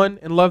hate one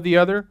and love the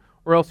other,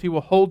 or else he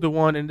will hold to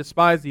one and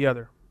despise the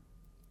other.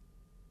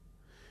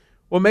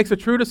 What makes a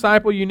true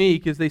disciple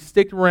unique is they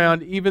stick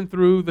around even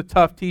through the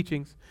tough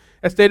teachings.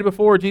 As stated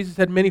before, Jesus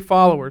had many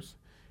followers,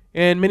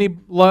 and many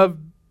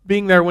loved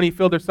being there when he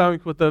filled their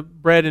stomachs with the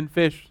bread and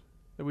fish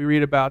that we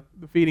read about,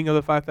 the feeding of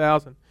the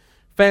 5,000.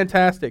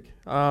 Fantastic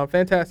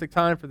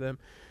time for them.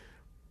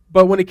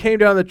 But when it came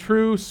down to the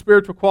true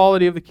spiritual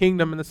quality of the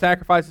kingdom and the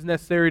sacrifices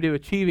necessary to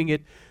achieving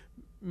it,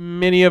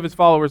 many of his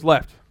followers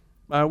left.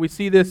 We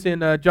see this in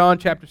John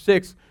chapter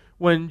 6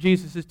 when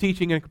Jesus is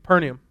teaching in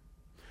Capernaum.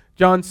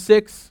 John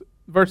 6,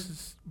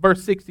 verse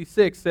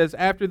 66 says,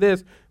 "After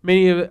this,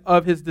 many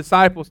of his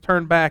disciples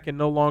turned back and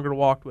no longer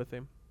walked with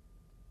him."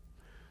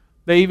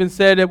 They even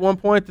said at one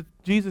point that,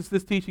 "Jesus,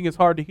 this teaching is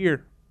hard to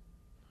hear.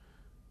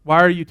 Why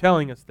are you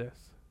telling us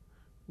this?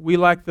 We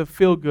like the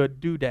feel-good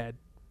doodad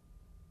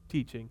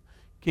teaching.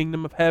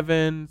 Kingdom of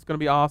heaven, it's going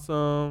to be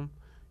awesome,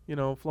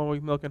 flowing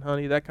with milk and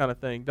honey, that kind of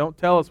thing. Don't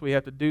tell us we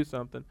have to do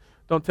something.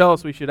 Don't tell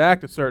us we should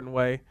act a certain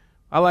way.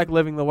 I like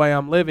living the way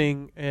I'm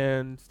living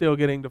and still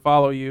getting to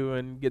follow you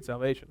and get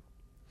salvation."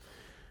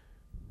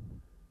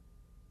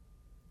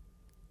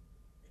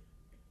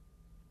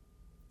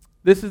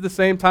 This is the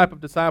same type of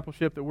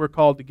discipleship that we're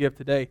called to give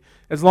today.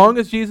 As long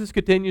as Jesus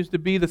continues to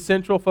be the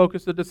central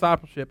focus of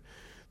discipleship,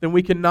 then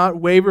we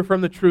cannot waver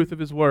from the truth of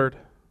his word.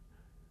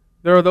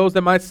 There are those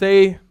that might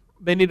say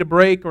they need a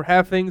break or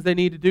have things they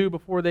need to do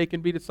before they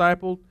can be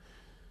discipled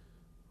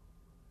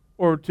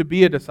or to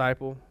be a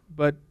disciple.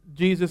 But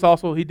Jesus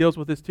also, he deals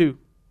with this too.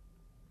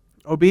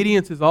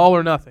 Obedience is all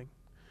or nothing.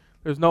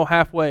 There's no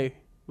halfway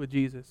with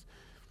Jesus.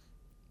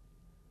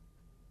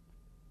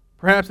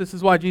 Perhaps this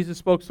is why Jesus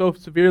spoke so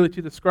severely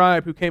to the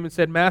scribe who came and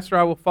said, "Master,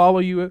 I will follow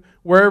you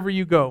wherever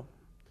you go."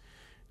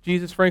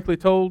 Jesus frankly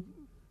told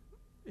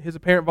his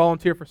apparent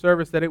volunteer for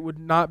service that it would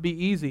not be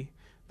easy.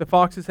 The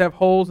foxes have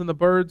holes and the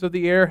birds of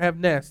the air have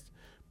nests,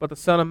 but the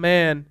Son of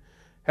Man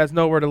has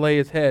nowhere to lay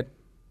his head.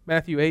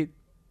 Matthew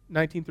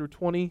 8:19 through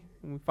 20,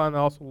 and we find that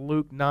also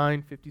Luke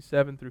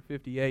 9:57 through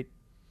 58.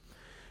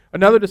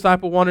 Another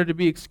disciple wanted to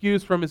be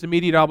excused from his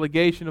immediate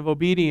obligation of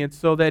obedience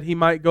so that he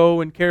might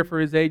go and care for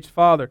his aged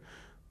father.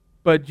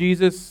 But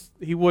Jesus,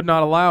 he would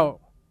not allow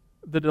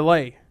the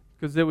delay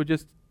because it would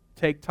just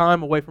take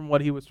time away from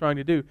what he was trying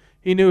to do.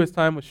 He knew his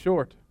time was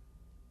short.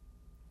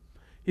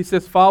 He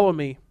says, "Follow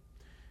me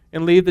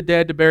and leave the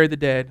dead to bury the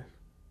dead.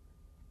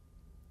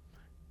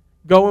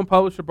 Go and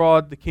publish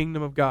abroad the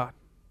kingdom of God."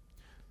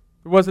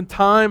 There wasn't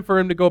time for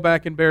him to go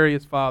back and bury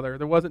his father.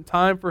 There wasn't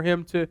time for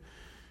him to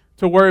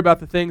worry about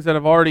the things that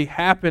have already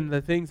happened,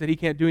 the things that he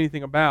can't do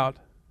anything about.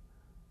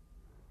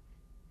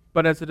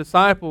 But as a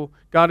disciple,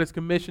 God has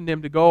commissioned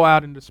him to go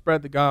out and to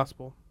spread the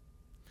gospel.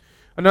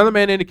 Another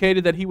man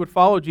indicated that he would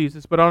follow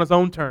Jesus, but on his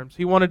own terms.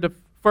 He wanted to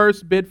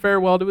first bid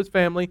farewell to his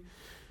family.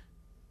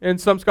 And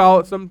some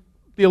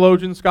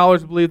theologians,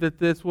 scholars believe that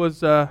this was,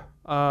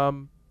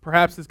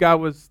 perhaps this guy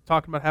was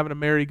talking about having a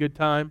merry good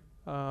time.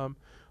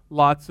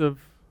 Lots of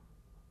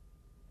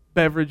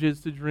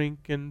beverages to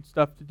drink and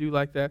stuff to do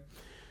like that.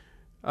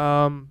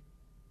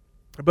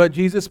 But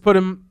Jesus put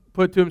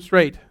to him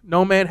straight.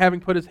 "No man having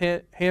put his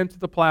hand to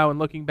the plow and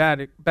looking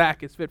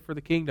back is fit for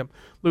the kingdom."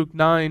 Luke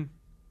 9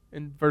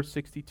 and verse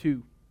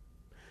 62.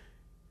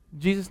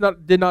 Jesus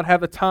did not have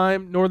the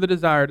time nor the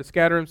desire to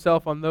scatter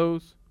himself on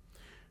those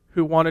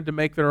who wanted to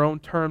make their own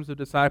terms of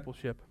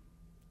discipleship.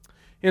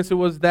 Hence it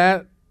was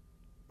that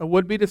a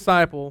would-be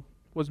disciple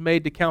was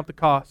made to count the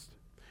cost.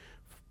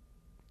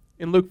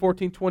 In Luke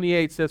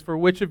 14:28 says, "For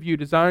which of you,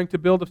 desiring to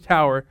build a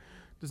tower,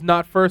 does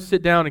not first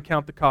sit down and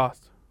count the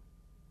cost,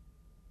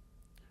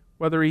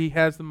 whether he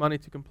has the money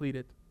to complete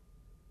it?"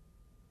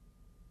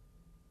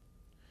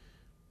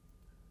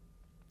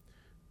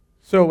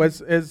 So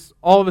as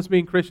all of us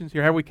being Christians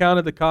here, have we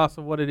counted the cost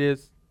of what it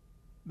is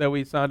that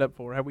we signed up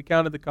for? Have we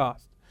counted the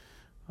cost?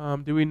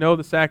 Do we know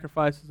the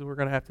sacrifices that we're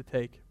going to have to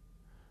take?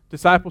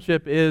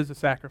 Discipleship is a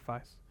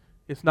sacrifice.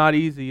 It's not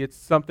easy. It's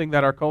something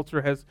that our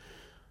culture has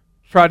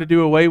tried to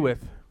do away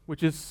with,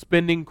 which is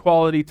spending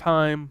quality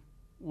time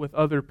with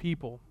other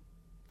people.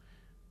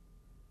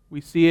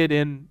 We see it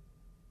in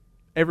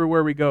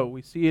everywhere we go.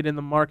 We see it in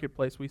the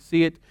marketplace. We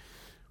see it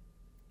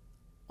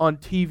on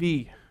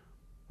TV,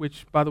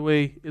 which, by the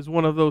way, is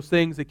one of those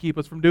things that keep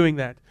us from doing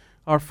that.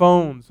 Our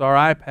phones, our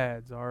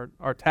iPads,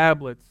 our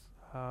tablets,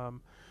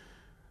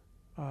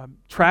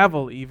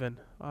 travel even.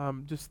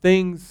 Just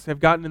things have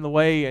gotten in the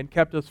way and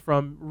kept us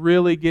from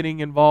really getting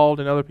involved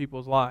in other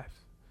people's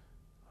lives.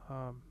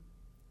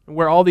 And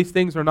where all these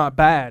things are not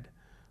bad,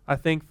 I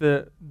think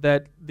that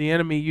the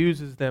enemy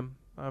uses them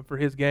for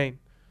his gain.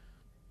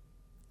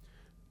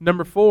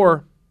 Number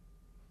 4,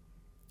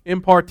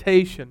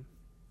 impartation.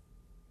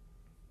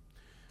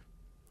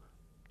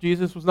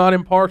 Jesus was not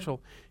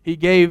impartial. He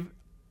gave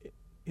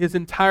his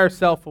entire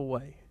self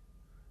away.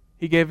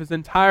 He gave his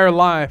entire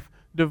life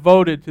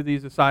devoted to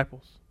these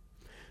disciples.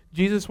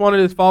 Jesus wanted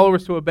his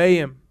followers to obey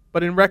him,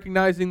 but in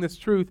recognizing this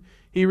truth,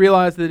 he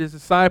realized that his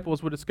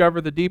disciples would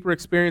discover the deeper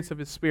experience of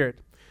his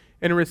Spirit.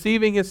 And in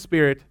receiving his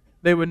Spirit,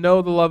 they would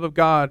know the love of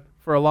God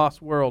for a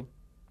lost world.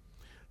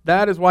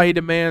 That is why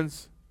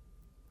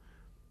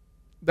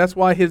that's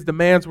why his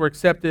demands were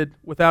accepted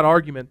without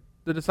argument.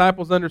 The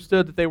disciples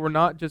understood that they were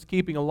not just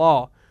keeping a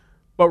law,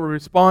 but were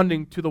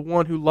responding to the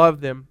one who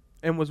loved them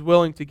and was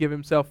willing to give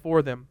himself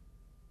for them.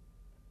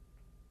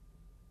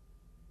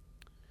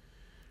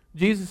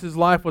 Jesus'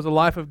 life was a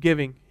life of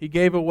giving. He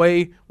gave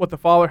away what the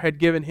Father had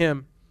given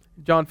him.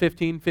 John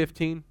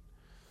 15:15,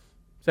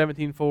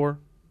 17:4,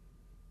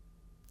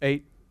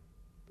 8,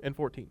 and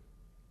 14.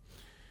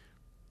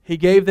 He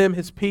gave them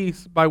his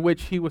peace by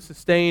which he was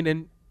sustained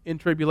in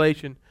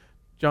tribulation.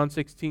 John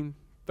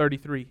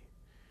 16:33.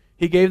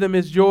 He gave them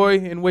his joy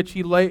in which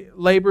he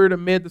labored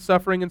amid the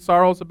suffering and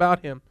sorrows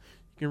about him.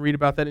 You can read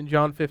about that in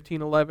John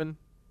 15:11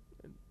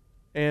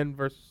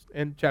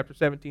 and chapter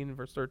 17 and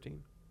verse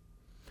 13.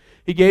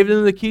 He gave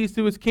them the keys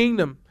to his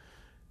kingdom,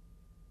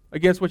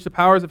 against which the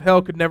powers of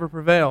hell could never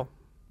prevail.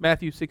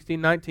 Matthew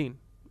 16:19,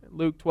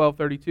 Luke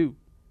 12:32.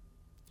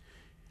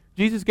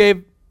 Jesus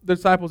gave the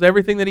disciples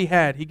everything that he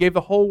had. He gave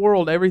the whole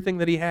world everything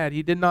that he had.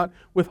 He did not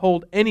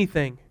withhold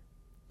anything,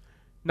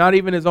 not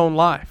even his own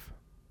life.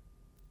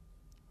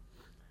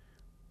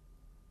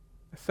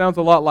 It sounds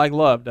a lot like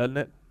love, doesn't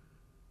it?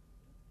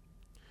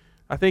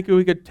 I think if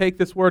we could take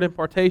this word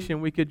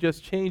impartation, we could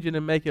just change it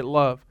and make it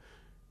love.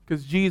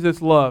 Because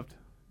Jesus loved.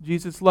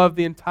 Jesus loved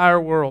the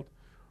entire world.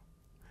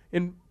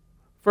 In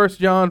 1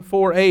 John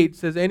 4:8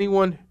 says,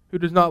 anyone who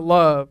does not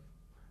love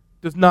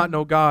does not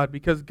know God,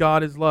 because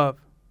God is love.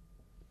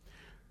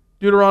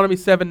 Deuteronomy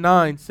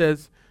 7:9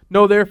 says,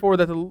 know therefore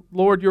that the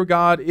Lord your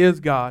God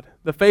is God,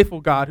 the faithful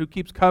God, who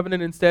keeps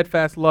covenant and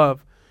steadfast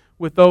love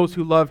with those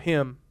who love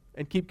him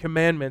and keep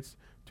commandments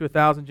to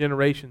 1,000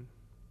 generations.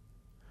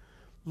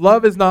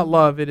 Love is not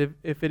love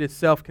if it is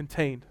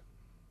self-contained.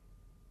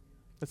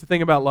 That's the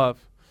thing about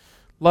love.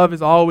 Love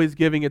is always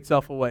giving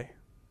itself away.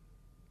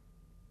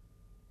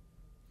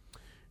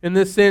 In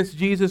this sense,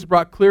 Jesus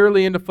brought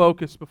clearly into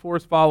focus before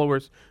his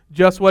followers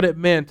just what it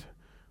meant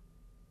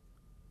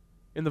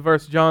in the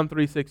verse John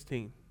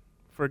 3:16.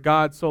 For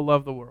God so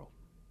loved the world.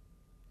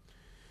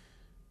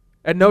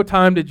 At no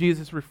time did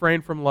Jesus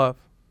refrain from love.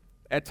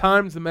 At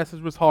times the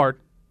message was hard.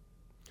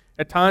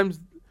 At times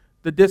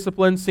the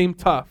discipline seemed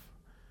tough.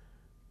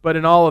 But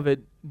in all of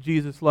it,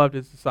 Jesus loved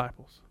his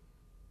disciples.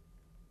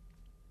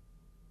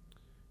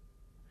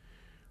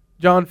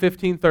 John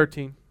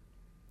 15:13.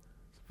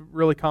 It's a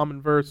really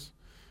common verse.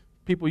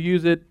 People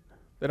use it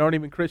that aren't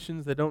even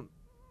Christians, that don't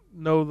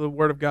know the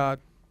Word of God.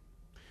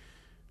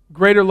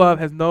 Greater love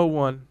has no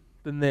one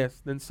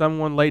than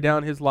someone lay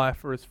down his life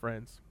for his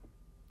friends.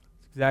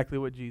 It's exactly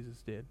what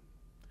Jesus did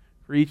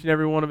for each and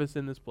every one of us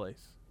in this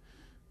place.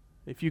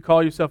 If you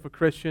call yourself a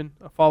Christian,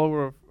 a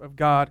follower of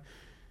God,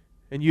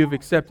 and you have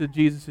accepted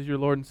Jesus as your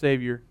Lord and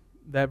Savior,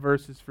 that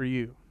verse is for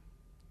you.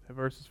 That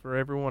verse is for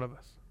every one of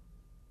us.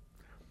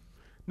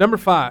 Number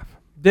 5,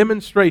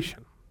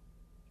 demonstration.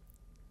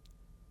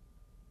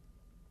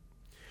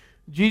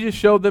 Jesus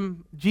showed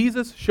them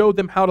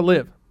how to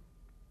live.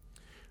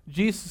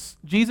 Jesus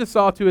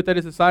saw to it that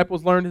his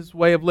disciples learned his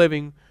way of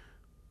living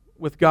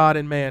with God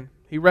and man.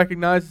 He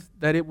recognized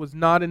that it was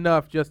not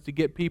enough just to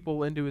get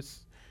people into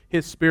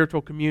his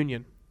spiritual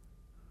communion.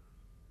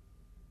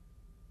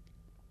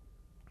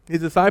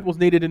 His disciples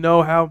needed to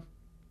know how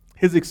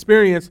his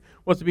experience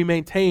was to be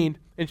maintained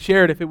and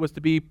shared if it was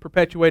to be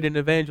perpetuated in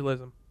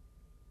evangelism.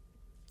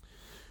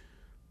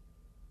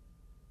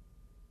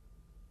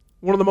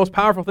 One of the most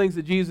powerful things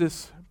that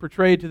Jesus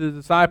portrayed to the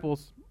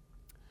disciples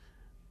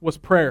was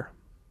prayer.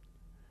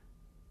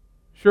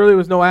 Surely it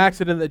was no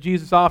accident that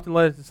Jesus often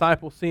let his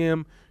disciples see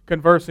him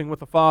conversing with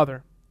the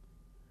Father.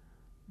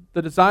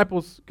 The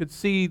disciples could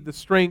see the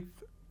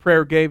strength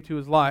prayer gave to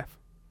his life.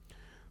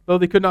 Though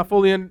they could not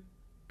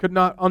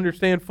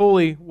understand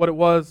fully what it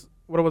was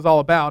all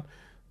about,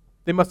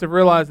 they must have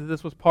realized that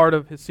this was part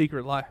of his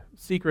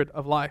secret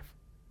of life.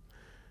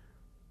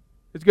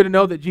 It's good to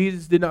know that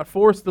Jesus did not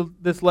force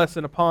this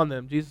lesson upon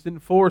them. Jesus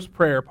didn't force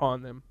prayer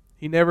upon them.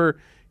 He never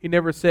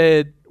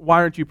said, why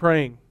aren't you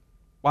praying?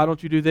 Why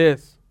don't you do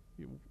this?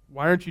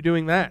 Why aren't you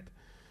doing that?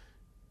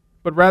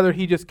 But rather,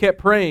 he just kept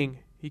praying.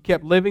 He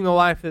kept living the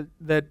life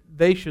that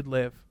they should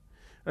live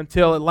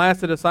until at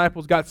last the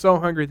disciples got so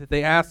hungry that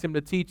they asked him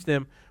to teach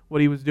them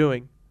what he was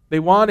doing. They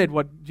wanted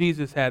what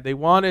Jesus had. They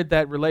wanted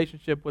that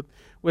relationship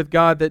with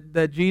God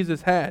that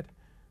Jesus had.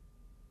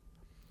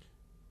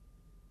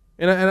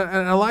 And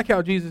I like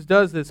how Jesus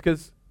does this,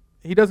 because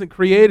he doesn't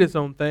create his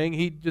own thing.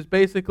 He just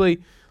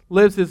basically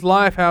lives his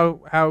life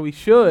how he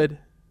should.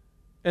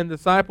 And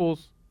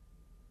disciples,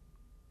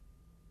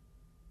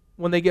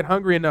 when they get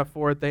hungry enough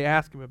for it, they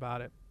ask him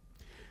about it.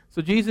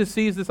 So Jesus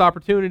sees this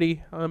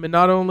opportunity and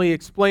not only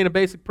explain a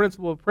basic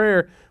principle of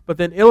prayer, but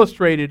then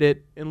illustrated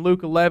it in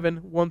Luke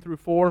 11, 1 through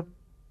 4,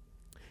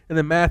 and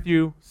then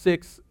Matthew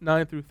 6,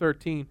 9 through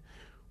 13,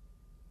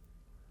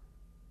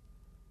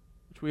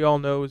 which we all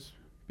know is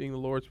being the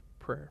Lord's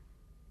Prayer.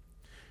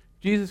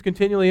 Jesus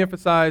continually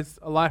emphasized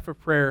a life of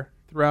prayer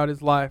throughout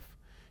his life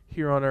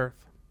here on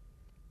earth.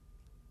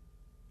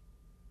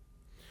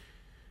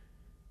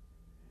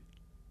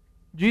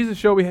 Jesus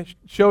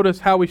showed us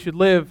how we should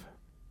live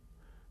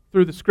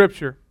through the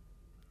Scripture.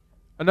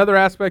 Another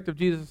aspect of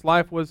Jesus'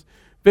 life was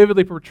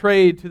vividly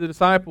portrayed to the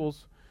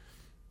disciples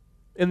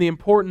in the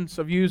importance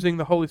of using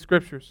the Holy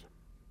Scriptures.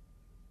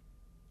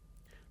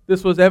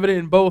 This was evident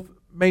in both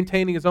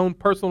maintaining his own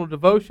personal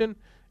devotion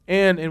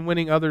and in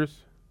winning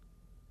others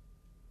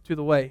to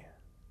the way.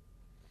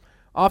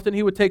 Often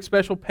he would take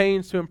special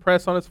pains to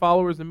impress on his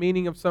followers the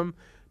meaning of some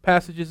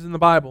passages in the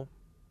Bible,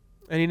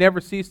 and he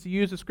never ceased to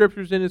use the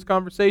Scriptures in his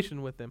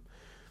conversation with them.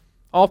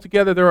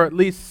 Altogether, there are at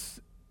least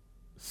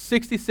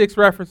 66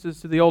 references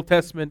to the Old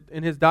Testament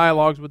in his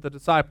dialogues with the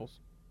disciples.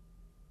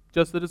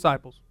 Just the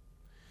disciples.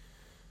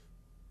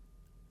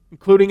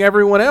 Including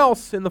everyone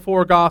else in the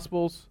four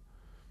Gospels,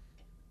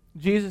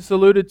 Jesus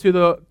alluded to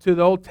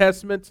the Old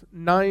Testament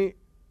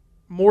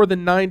more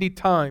than 90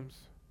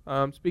 times,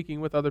 speaking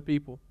with other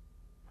people.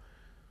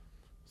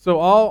 So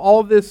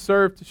all of this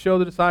served to show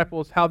the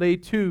disciples how they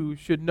too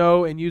should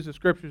know and use the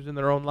Scriptures in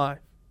their own life.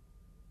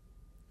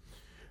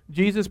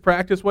 Jesus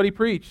practiced what he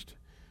preached.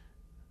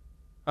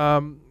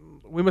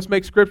 We must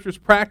make Scriptures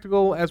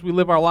practical as we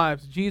live our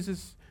lives.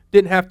 Jesus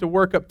didn't have to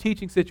work up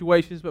teaching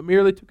situations, but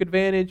merely took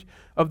advantage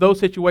of those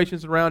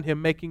situations around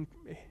him, making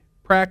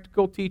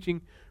practical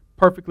teaching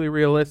perfectly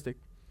realistic.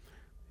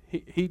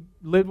 He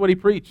lived what he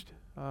preached.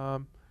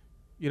 Don't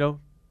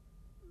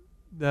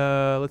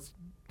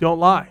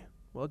lie.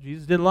 Well,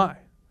 Jesus didn't lie.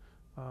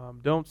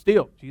 Don't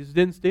steal. Jesus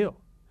didn't steal.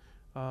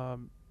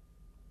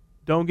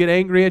 Don't get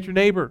angry at your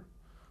neighbor.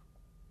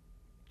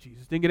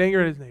 Jesus didn't get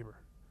angry at his neighbor.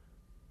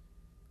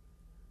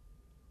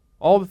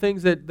 All the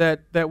things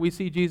that we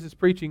see Jesus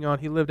preaching on,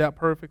 he lived out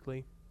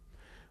perfectly.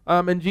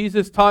 And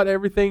Jesus taught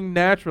everything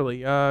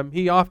naturally.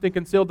 He often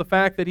concealed the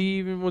fact that he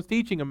even was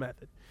teaching a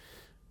method.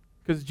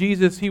 Because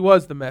Jesus, he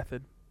was the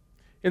method.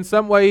 In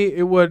some way,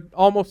 it would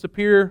almost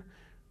appear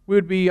we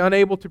would be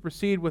unable to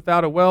proceed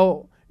without a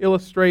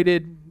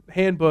well-illustrated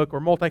handbook or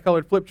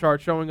multicolored flip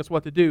chart showing us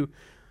what to do.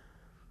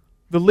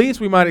 The least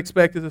we might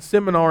expect is a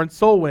seminar in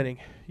soul winning.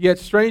 Yet,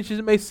 strange as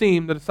it may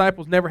seem, the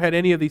disciples never had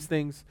any of these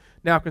things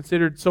now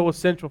considered so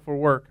essential for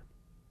work.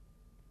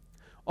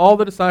 All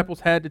the disciples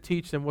had to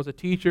teach them was a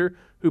teacher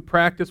who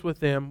practiced with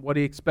them what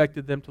he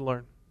expected them to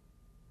learn.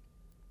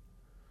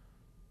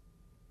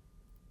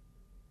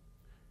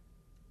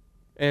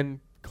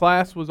 And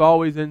class was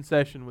always in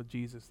session with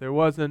Jesus. There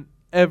wasn't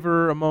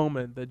ever a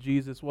moment that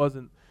Jesus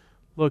wasn't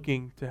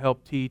looking to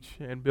help teach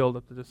and build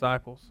up the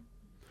disciples.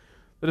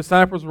 The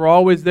disciples were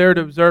always there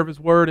to observe his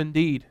word and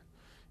deed.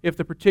 If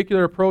the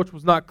particular approach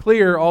was not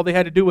clear, all they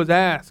had to do was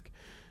ask,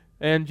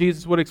 and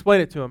Jesus would explain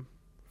it to them.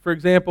 For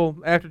example,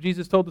 after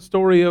Jesus told the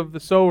story of the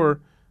sower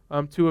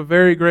to a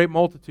very great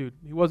multitude,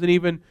 he wasn't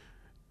even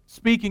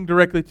speaking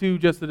directly to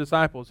just the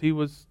disciples. He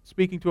was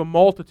speaking to a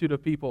multitude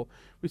of people.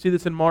 We see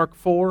this in Mark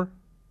 4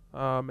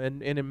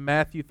 and in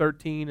Matthew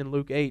 13 and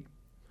Luke 8.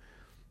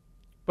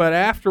 But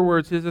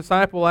afterwards, his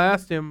disciple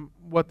asked him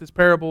what this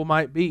parable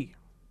might be.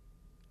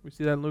 We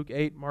see that in Luke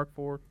 8, Mark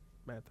 4,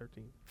 Matthew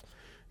 13.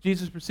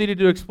 Jesus proceeded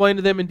to explain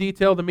to them in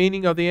detail the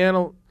meaning of the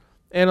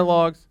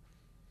analogs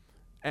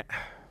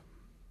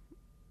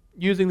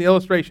using the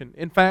illustration.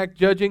 In fact,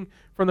 judging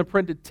from the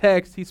printed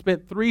text, he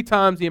spent 3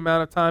 times the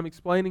amount of time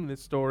explaining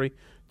this story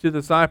to the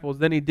disciples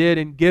than he did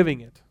in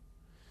giving it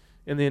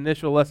in the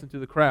initial lesson to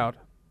the crowd.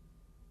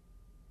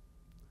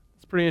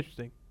 It's pretty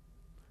interesting.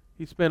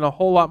 He spent a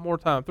whole lot more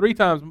time, 3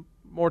 times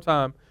more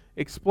time,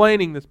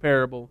 explaining this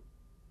parable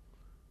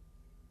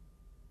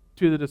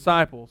to the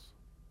disciples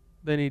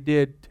than he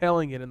did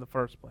telling it in the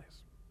first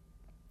place.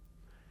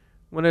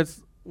 When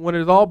it's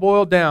all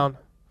boiled down,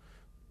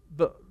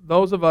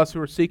 those of us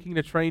who are seeking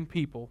to train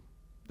people,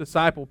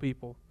 disciple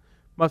people,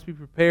 must be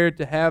prepared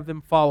to have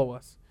them follow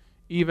us,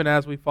 even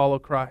as we follow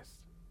Christ.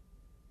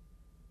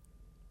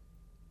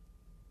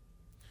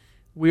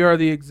 We are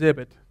the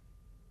exhibit.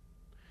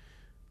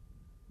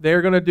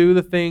 They're going to do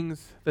the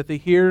things that they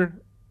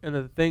hear and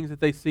the things that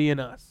they see in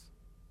us.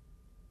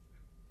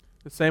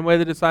 The same way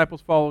the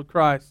disciples followed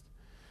Christ.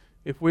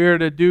 If we are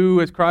to do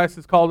as Christ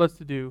has called us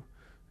to do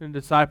and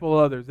disciple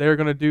others, they're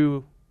going to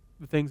do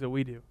the things that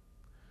we do.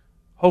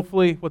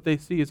 Hopefully what they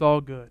see is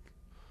all good.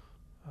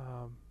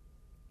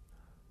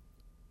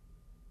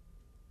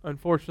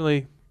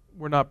 Unfortunately,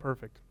 we're not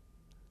perfect.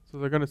 So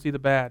they're going to see the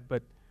bad,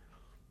 but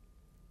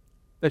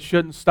that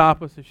shouldn't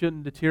stop us. It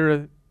shouldn't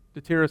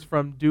deter us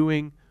from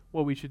doing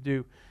what we should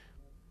do.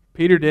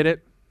 Peter did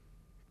it.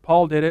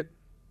 Paul did it.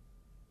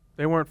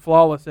 They weren't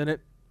flawless in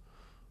it.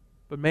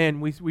 But man,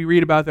 we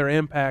read about their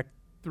impact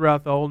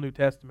throughout the whole New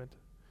Testament.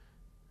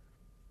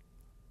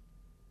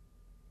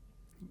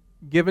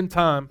 Given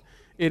time,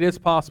 it is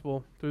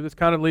possible through this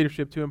kind of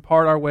leadership to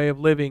impart our way of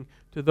living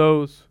to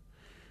those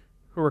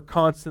who are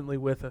constantly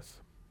with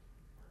us.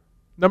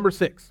 Number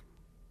 6.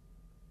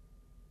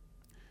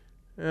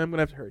 And I'm going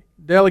to have to hurry.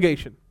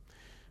 Delegation.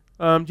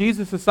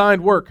 Jesus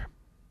assigned work.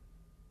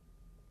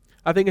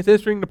 I think it's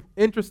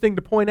interesting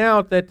to point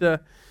out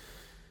that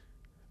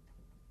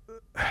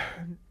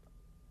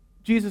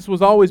Jesus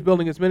was always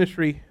building his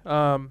ministry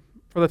for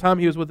the time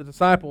he was with the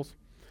disciples,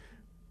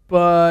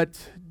 but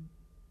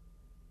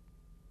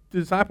the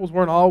disciples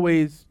weren't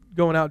always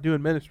going out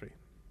doing ministry.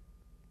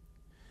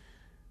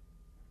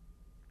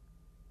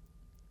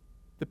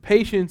 The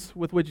patience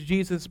with which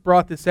Jesus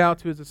brought this out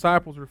to his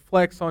disciples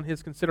reflects on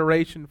his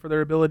consideration for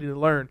their ability to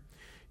learn.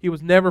 He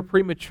was never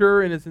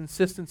premature in his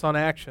insistence on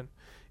action.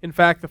 In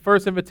fact, the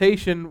first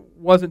invitation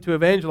wasn't to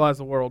evangelize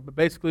the world, but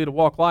basically to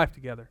walk life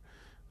together.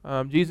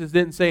 Jesus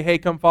didn't say, hey,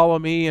 come follow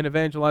me and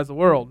evangelize the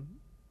world.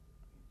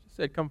 He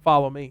said, come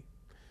follow me.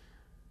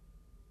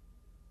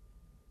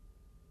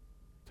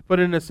 To put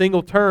it in a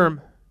single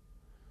term,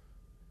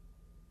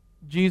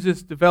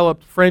 Jesus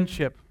developed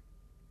friendship,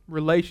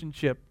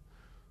 relationship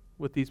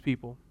with these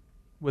people,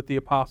 with the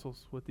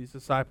apostles, with these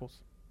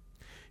disciples.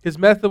 His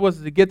method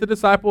was to get the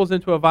disciples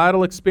into a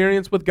vital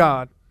experience with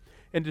God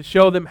and to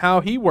show them how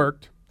He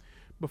worked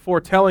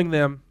before telling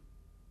them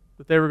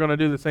that they were going to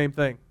do the same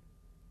thing.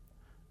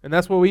 And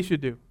that's what we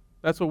should do.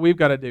 That's what we've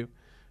got to do.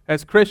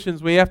 As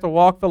Christians, we have to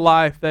walk the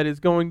life that is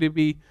going to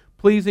be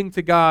pleasing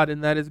to God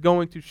and that is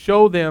going to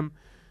show them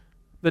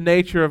the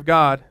nature of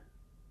God,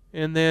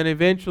 and then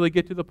eventually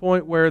get to the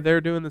point where they're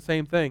doing the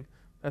same thing.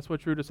 That's what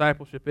true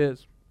discipleship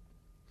is.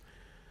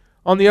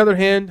 On the other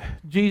hand,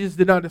 Jesus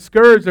did not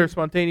discourage their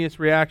spontaneous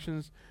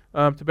reactions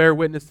to bear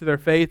witness to their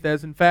faith,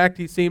 as in fact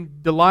he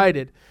seemed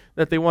delighted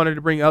that they wanted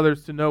to bring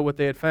others to know what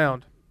they had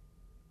found.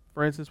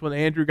 For instance, when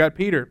Andrew got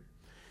Peter.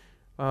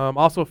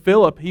 Also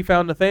Philip, he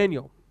found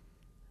Nathanael.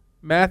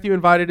 Matthew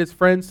invited his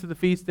friends to the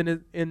feast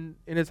in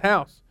his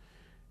house.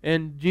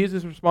 And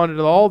Jesus responded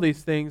to all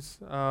these things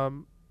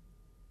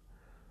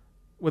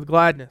with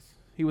gladness.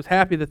 He was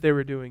happy that they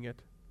were doing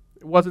it.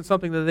 It wasn't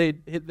something that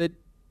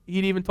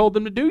he'd even told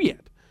them to do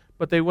yet.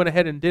 But they went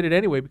ahead and did it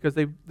anyway because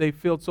they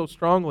felt so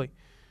strongly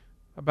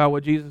about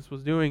what Jesus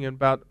was doing and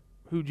about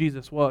who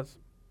Jesus was.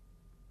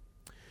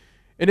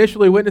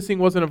 Initially, witnessing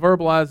wasn't a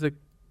verbalized,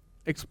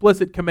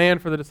 explicit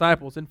command for the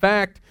disciples. In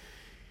fact,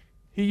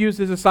 he used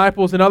his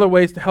disciples in other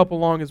ways to help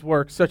along his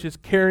work, such as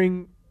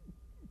caring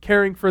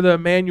for the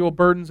manual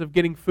burdens of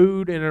getting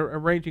food and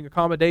arranging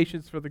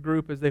accommodations for the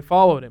group as they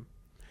followed him.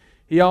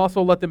 He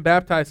also let them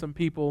baptize some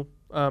people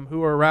who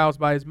were aroused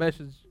by his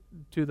message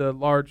to the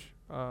large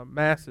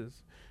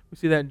masses. We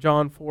see that in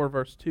John 4,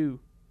 verse 2.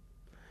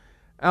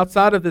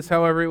 Outside of this,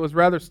 however, it was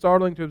rather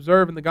startling to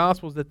observe in the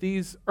Gospels that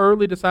these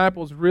early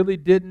disciples really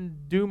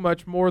didn't do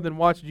much more than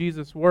watch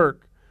Jesus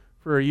work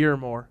for a year or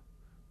more.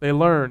 They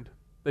learned.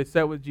 They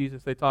sat with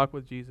Jesus. They talked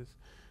with Jesus.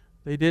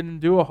 They didn't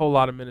do a whole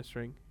lot of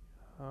ministering.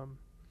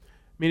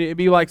 It'd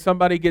be like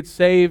somebody gets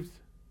saved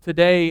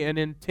today and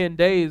in 10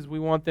 days we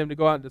want them to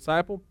go out and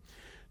disciple.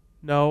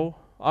 No,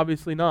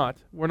 obviously not.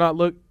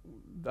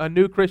 A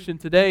new Christian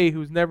today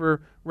who's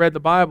never read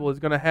the Bible is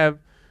going to have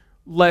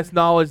less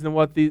knowledge than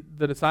what the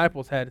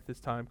disciples had at this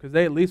time, because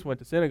they at least went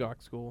to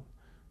synagogue school.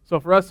 So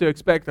for us to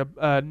expect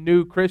a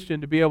new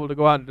Christian to be able to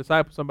go out and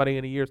disciple somebody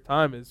in a year's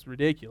time is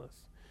ridiculous.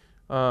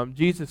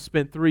 Jesus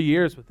spent 3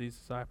 years with these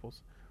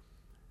disciples.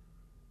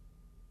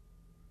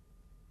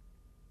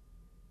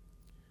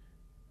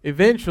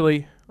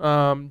 Eventually,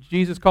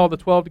 Jesus called the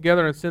 12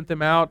 together and sent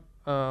them out,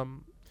 a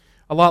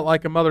lot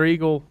like a mother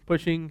eagle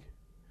pushing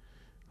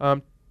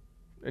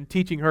and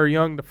teaching her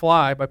young to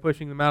fly by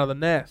pushing them out of the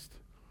nest.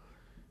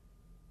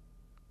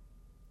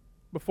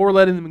 Before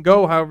letting them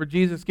go, however,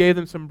 Jesus gave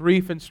them some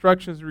brief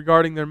instructions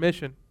regarding their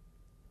mission.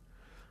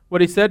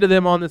 What he said to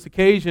them on this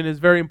occasion is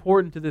very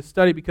important to this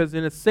study because,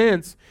 in a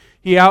sense,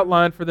 he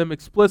outlined for them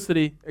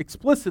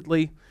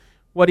explicitly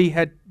what he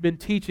had been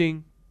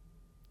teaching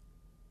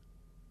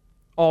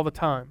all the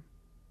time.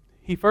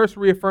 He first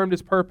reaffirmed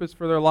his purpose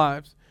for their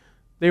lives.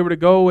 They were to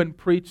go and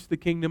preach the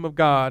kingdom of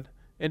God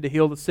and to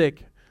heal the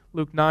sick.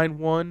 Luke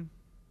 9:1,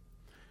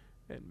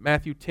 and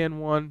Matthew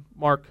 10:1,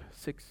 Mark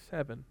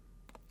 6:7.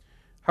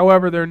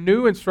 However, their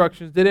new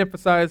instructions did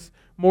emphasize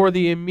more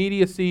the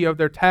immediacy of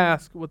their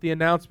task with the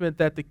announcement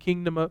that the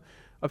kingdom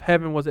of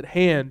heaven was at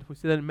hand. We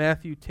see that in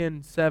Matthew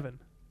 10:7.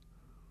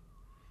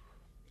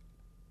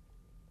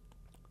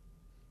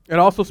 It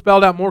also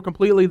spelled out more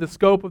completely the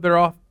scope of their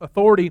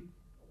authority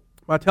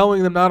by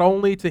telling them not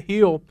only to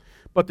heal,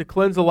 but to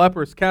cleanse the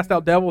lepers, cast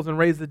out devils, and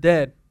raise the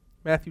dead.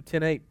 Matthew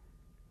 10:8.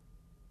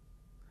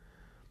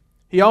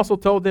 He also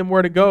told them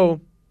where to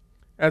go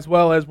as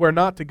well as where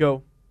not to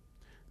go.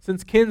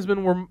 Since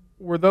kinsmen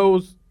were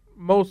those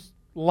most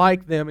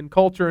like them in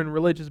culture and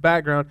religious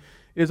background,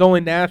 it is only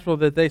natural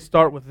that they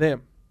start with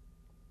them.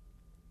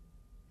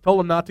 He told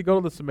them not to go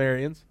to the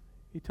Samaritans.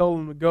 He told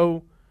them to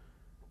go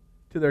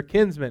to their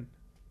kinsmen.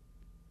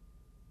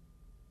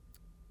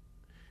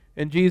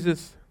 And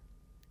Jesus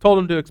told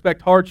them to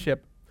expect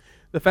hardship.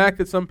 The fact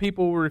that some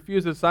people will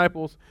refuse the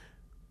disciples'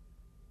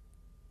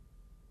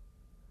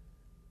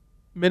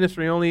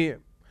 ministry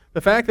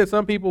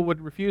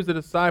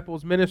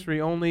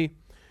only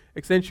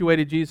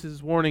accentuated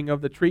Jesus' warning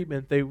of the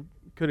treatment they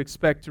could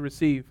expect to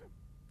receive.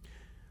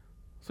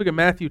 Let's look at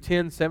Matthew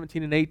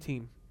 10:17 and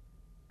 18.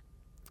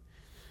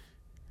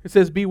 It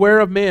says, "Beware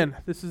of men."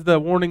 This is the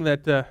warning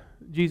that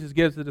Jesus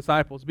gives the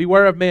disciples.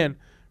 "Beware of men,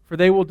 for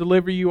they will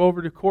deliver you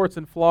over to courts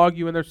and flog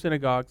you in their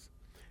synagogues.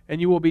 And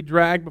you will be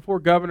dragged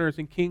before governors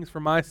and kings for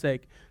my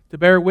sake, to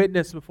bear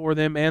witness before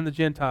them and the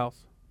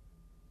Gentiles."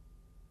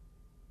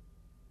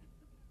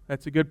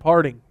 That's a good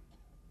parting.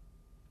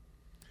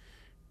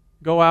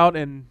 Go out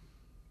and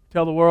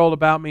tell the world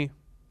about me.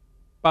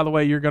 By the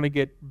way, you're going to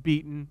get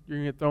beaten. You're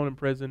going to get thrown in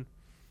prison.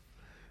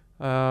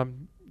 You're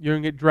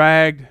going to get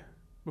dragged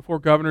before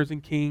governors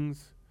and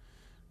kings.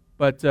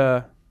 But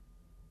have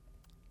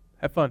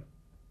fun.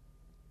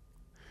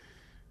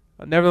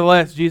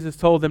 Nevertheless, Jesus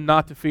told them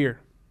not to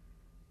fear.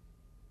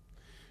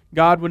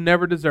 God would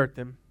never desert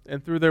them,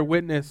 and through their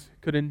witness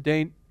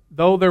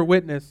though their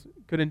witness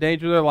could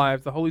endanger their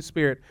lives, the Holy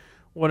Spirit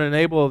would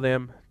enable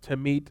them to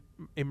meet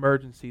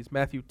emergencies.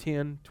 Matthew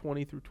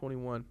 10:20 through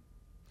 21.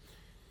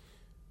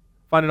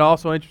 I find it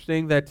also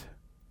interesting that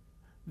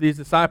these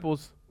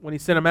disciples, when he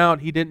sent them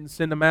out, he didn't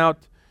send them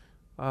out,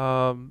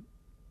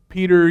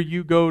 Peter,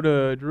 you go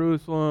to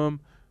Jerusalem,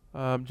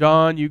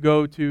 John, you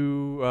go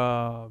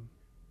to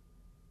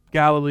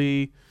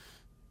Galilee,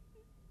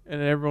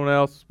 and everyone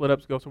else split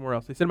up to go somewhere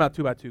else. They sent them out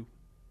 2 by 2.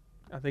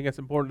 I think that's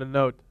important to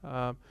note.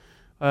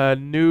 A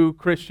new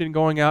Christian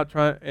going out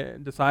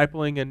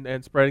discipling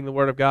and spreading the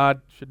Word of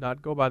God should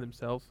not go by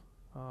themselves.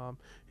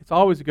 It's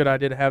always a good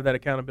idea to have that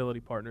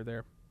accountability partner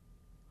there.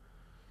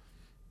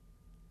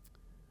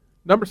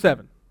 Number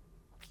 7.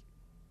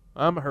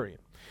 I'm hurrying.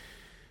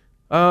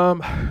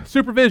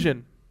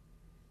 Supervision.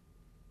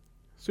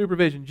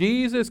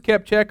 Jesus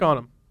kept check on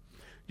them.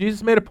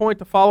 Jesus made a point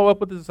to follow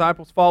up with the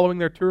disciples following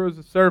their tours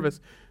of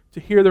service, to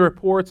hear the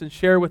reports and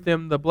share with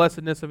them the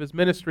blessedness of his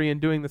ministry in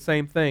doing the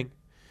same thing.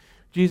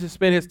 Jesus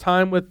spent his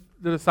time with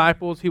the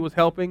disciples he was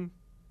helping.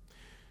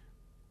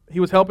 He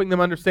was helping them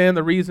understand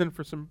the reason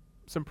for some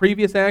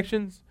previous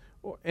actions,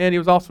 and he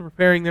was also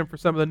preparing them for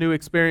some of the new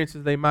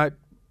experiences they might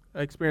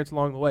experience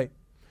along the way.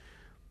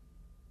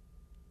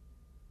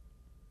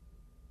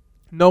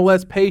 No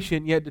less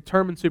patient yet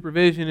determined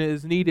supervision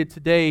is needed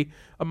today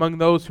among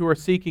those who are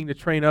seeking to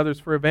train others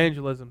for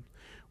evangelism.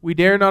 We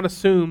dare not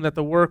assume that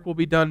the work will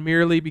be done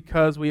merely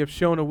because we have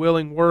shown a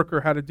willing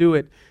worker how to do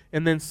it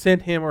and then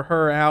sent him or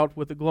her out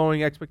with a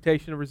glowing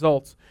expectation of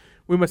results.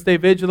 We must stay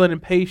vigilant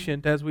and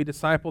patient as we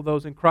disciple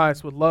those in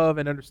Christ with love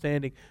and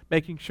understanding,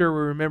 making sure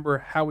we remember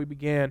how we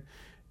began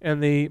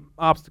and the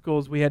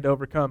obstacles we had to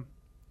overcome.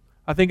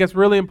 I think that's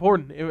really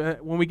important.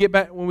 When we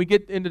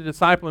get into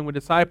discipling, we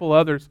disciple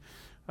others.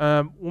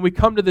 When we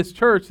come to this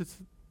church,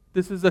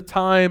 this is a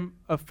time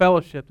of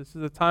fellowship. This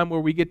is a time where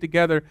we get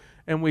together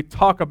and we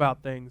talk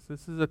about things.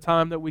 This is a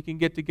time that we can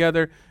get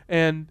together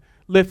and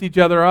lift each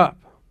other up.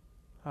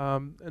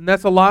 And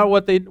that's a lot of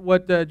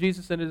what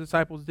Jesus and his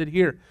disciples did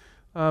here.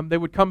 They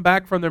would come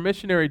back from their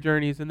missionary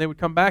journeys, and they would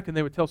come back and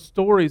they would tell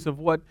stories of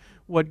what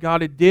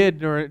God had did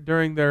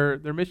during their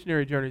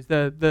missionary journeys.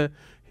 The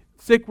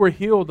sick were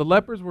healed, the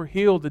lepers were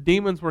healed, the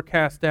demons were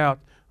cast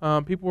out.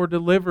 People were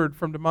delivered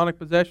from demonic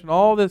possession.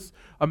 All this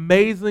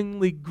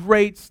amazingly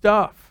great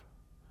stuff,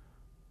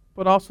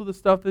 but also the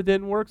stuff that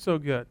didn't work so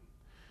good.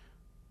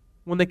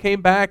 When they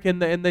came back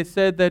and they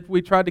said that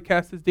we tried to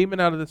cast this demon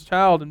out of this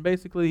child, and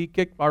basically he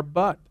kicked our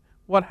butt.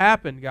 What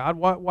happened, God?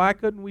 Why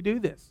couldn't we do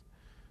this?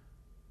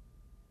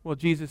 Well,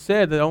 Jesus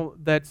said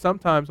that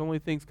sometimes only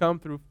things come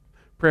through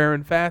prayer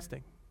and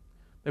fasting.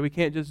 That we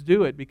can't just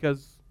do it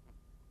because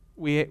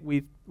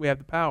we have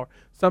the power.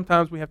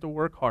 Sometimes we have to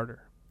work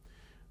harder.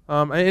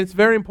 And it's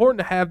very important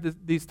to have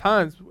these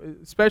times,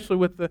 especially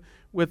with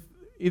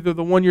either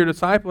the one you're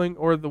discipling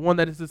or the one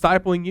that is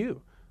discipling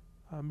you,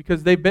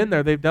 because they've been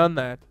there, they've done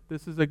that.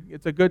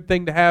 It's a good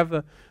thing to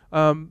have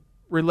a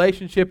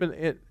relationship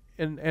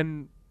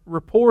and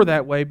rapport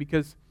that way,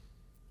 because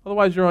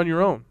otherwise you're on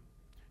your own.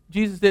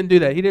 Jesus didn't do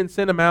that. He didn't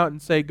send them out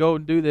and say, "Go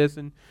and do this,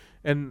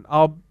 and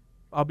I'll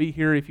be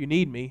here if you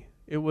need me."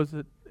 It was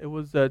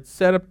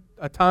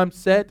a time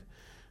set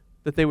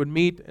that they would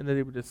meet and that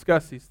they would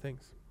discuss these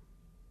things.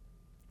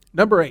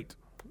 Number 8,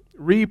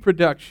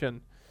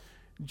 reproduction.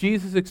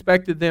 Jesus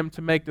expected them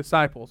to make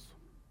disciples,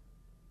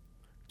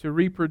 to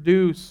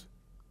reproduce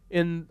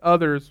in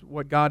others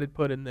what God had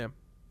put in them.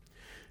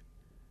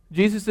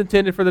 Jesus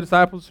intended for the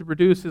disciples to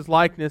produce his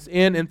likeness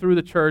in and through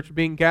the church,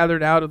 being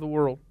gathered out of the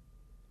world.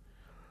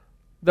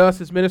 Thus,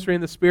 his ministry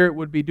in the Spirit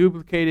would be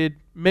duplicated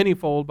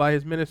manyfold by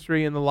his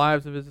ministry in the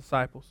lives of his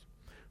disciples.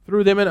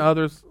 Through them and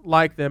others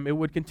like them, it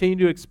would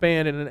continue to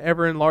expand in an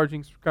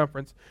ever-enlarging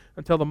circumference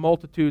until the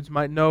multitudes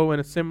might know in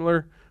a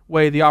similar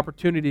way the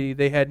opportunity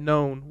they had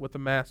known with the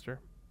Master.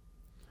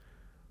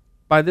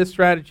 By this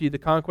strategy, the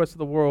conquest of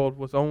the world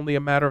was only a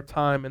matter of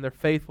time in their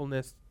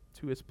faithfulness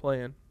to his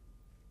plan.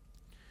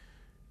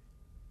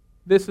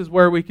 This is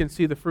where we can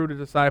see the fruit of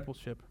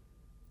discipleship.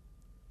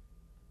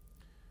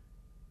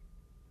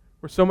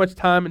 Where so much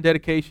time and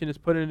dedication is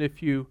put into a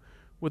few,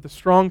 with a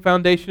strong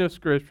foundation of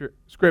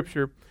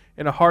Scripture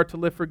and a heart to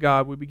live for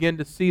God, we begin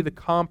to see the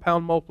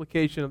compound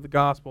multiplication of the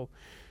gospel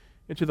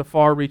into the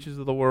far reaches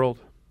of the world.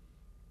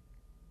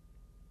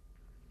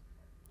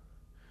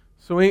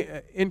 So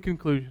in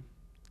conclusion,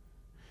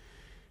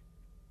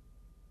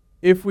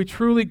 if we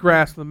truly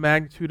grasp the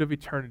magnitude of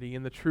eternity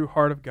and the true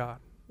heart of God,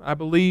 I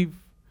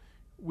believe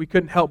we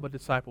couldn't help but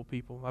disciple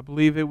people. I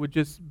believe it would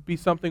just be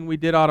something we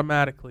did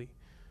automatically.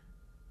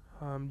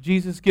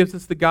 Jesus gives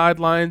us the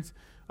guidelines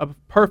of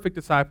perfect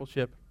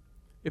discipleship.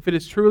 if it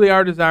is truly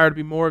our desire to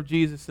be more of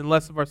Jesus and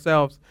less of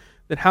ourselves,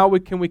 then how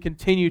can we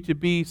continue to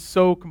be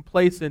so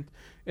complacent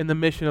in the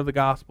mission of the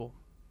gospel?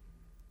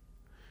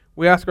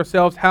 We ask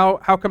ourselves, how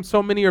come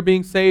so many are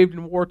being saved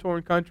in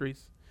war-torn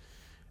countries?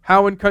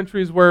 How in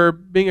countries where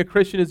being a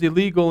Christian is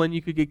illegal and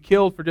you could get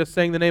killed for just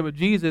saying the name of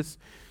Jesus,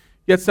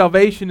 yet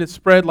salvation is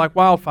spread like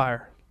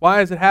wildfire?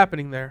 Why is it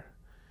happening there?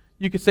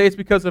 You could say it's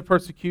because of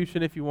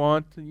persecution if you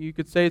want. You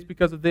could say it's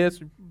because of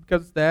this or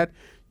because of that.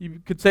 You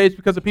could say it's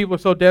because the people are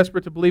so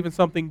desperate to believe in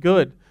something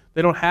good.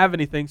 They don't have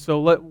anything, so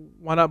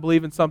why not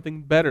believe in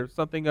something better,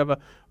 something of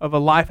a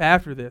life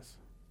after this?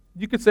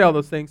 You could say all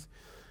those things,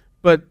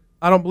 but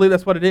I don't believe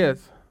that's what it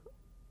is.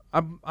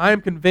 I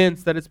am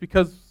convinced that it's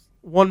because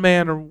one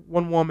man or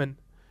one woman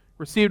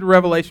received a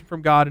revelation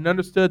from God and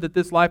understood that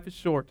this life is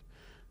short,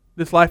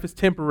 this life is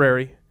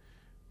temporary,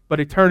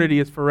 but eternity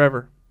is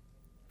forever,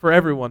 for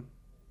everyone.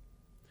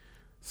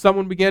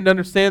 Someone began to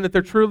understand that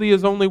there truly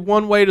is only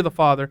one way to the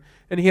Father,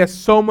 and He has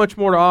so much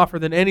more to offer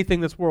than anything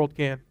this world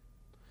can.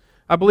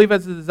 I believe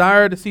as the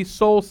desire to see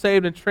souls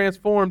saved and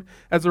transformed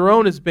as their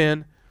own has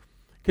been,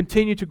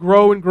 continue to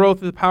grow and grow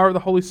through the power of the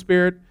Holy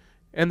Spirit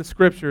and the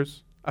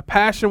Scriptures, a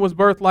passion was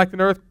birthed like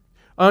an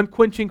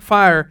unquenching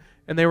fire,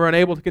 and they were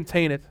unable to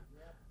contain it.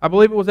 I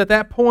believe it was at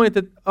that point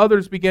that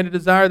others began to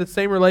desire the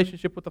same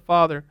relationship with the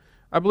Father.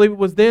 I believe it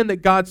was then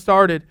that God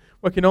started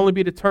what can only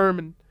be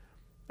determined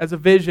as a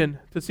vision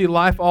to see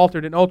life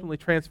altered and ultimately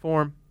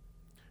transformed.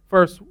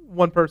 First,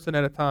 one person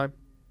at a time.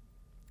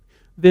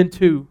 Then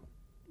 2.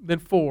 Then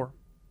 4.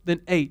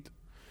 Then 8.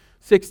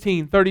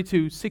 16,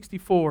 32,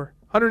 64,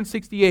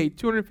 168,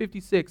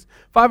 256,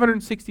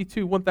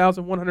 562,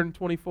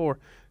 1,124.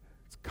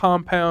 It's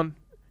compound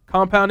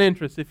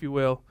interest, if you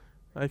will.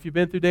 If you've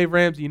been through Dave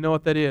Ramsey, you know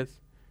what that is.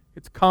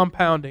 It's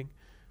compounding.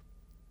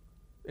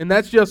 And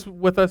that's just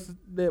with us,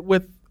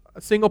 with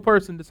a single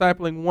person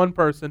discipling one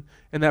person,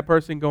 and that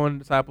person going to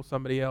disciple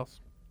somebody else.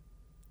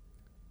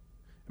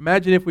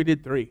 Imagine if we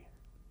did 3.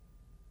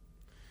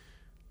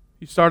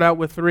 You start out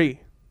with 3,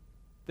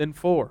 then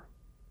 4,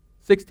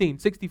 16,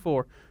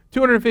 64,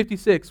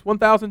 256,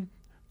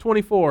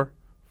 1,024,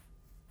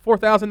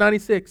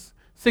 4,096,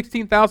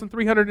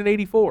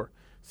 16,384,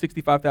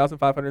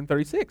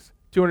 65,536,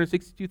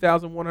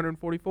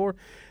 262,144,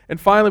 and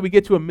finally we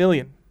get to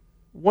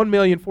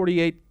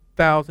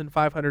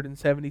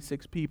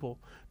 1,048,576 people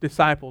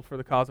discipled for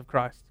the cause of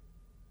Christ.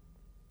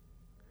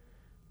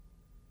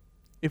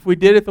 If we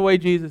did it the way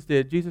Jesus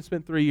did, Jesus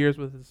spent 3 years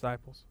with his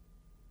disciples.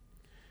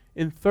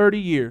 In 30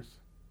 years,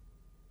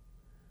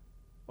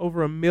 over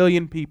 1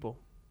 million people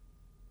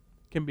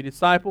can be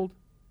discipled,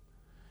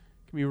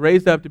 can be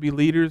raised up to be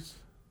leaders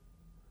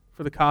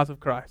for the cause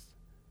of Christ.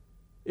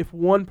 If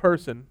one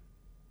person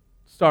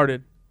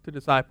started to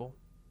disciple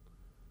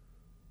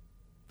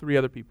 3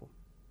 other people.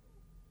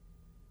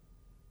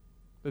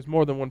 There's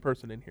more than one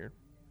person in here.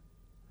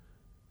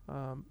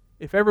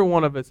 If every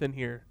one of us in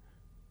here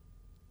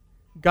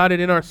got it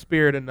in our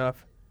spirit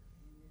enough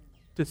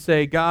to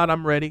say, God,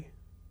 I'm ready.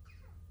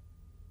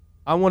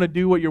 I want to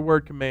do what your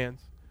word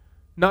commands.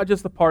 Not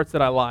just the parts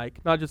that I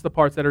like, not just the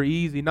parts that are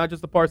easy, not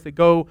just the parts that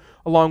go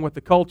along with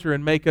the culture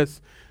and make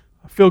us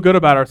feel good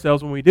about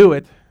ourselves when we do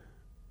it,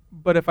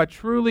 but if I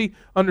truly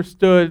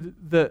understood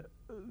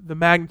the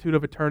magnitude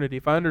of eternity,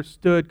 if I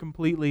understood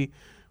completely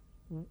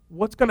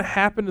what's going to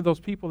happen to those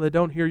people that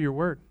don't hear your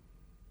word.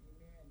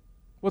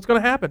 What's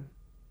going to happen?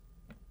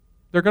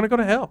 They're going to go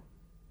to hell.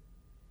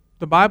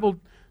 The Bible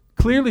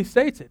clearly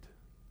states it.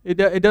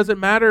 It doesn't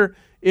matter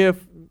if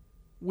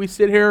we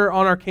sit here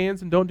on our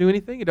cans and don't do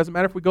anything. It doesn't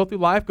matter if we go through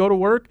life, go to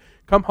work,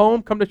 come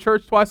home, come to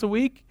church twice a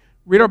week,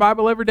 read our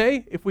Bible every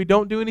day. If we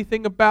don't do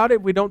anything about it,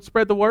 if we don't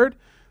spread the word,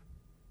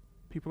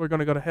 people are going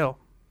to go to hell.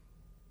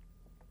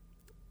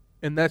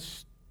 And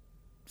that's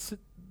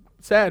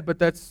sad, but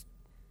that's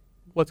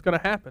what's going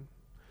to happen.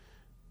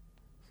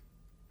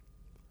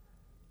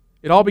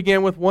 It all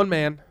began with one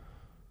man.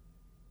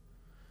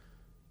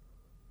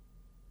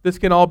 This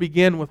can all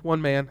begin with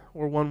one man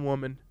or one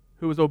woman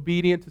who is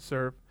obedient to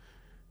serve,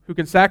 who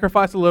can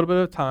sacrifice a little bit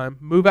of time,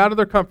 move out of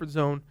their comfort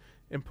zone,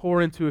 and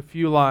pour into a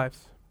few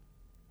lives.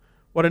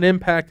 What an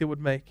impact it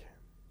would make.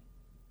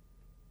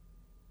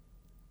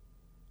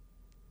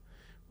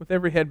 With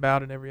every head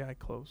bowed and every eye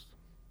closed.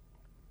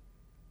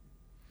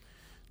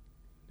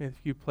 If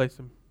you play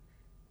some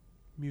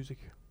music.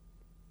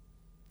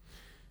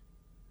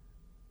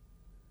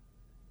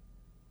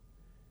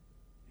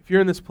 If you're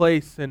in this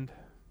place and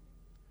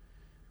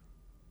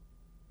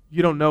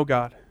you don't know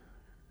God,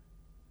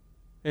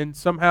 and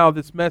somehow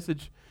this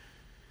message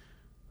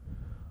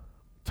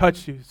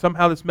touched you,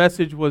 somehow this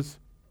message was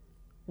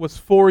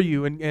for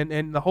you,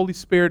 and the Holy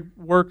Spirit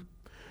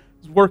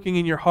is working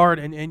in your heart,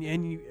 and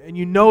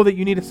you know that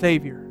you need a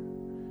Savior.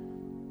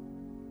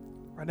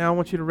 Right now I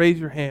want you to raise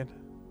your hand.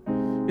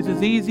 It's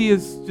as easy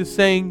as just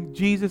saying,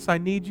 Jesus, I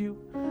need you.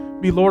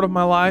 Be Lord of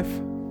my life.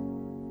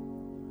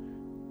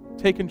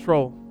 Take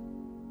control.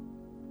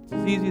 It's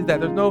as easy as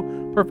that. There's no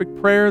perfect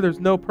prayer. There's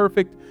no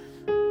perfect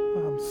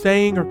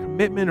saying or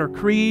commitment or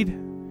creed.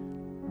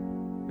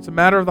 It's a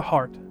matter of the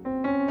heart.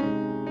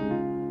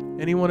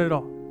 Anyone at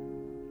all?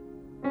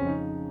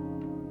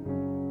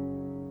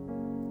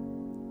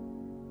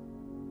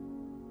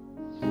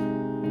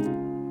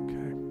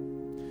 Okay.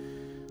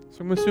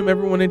 So I'm going to assume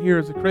everyone in here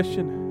is a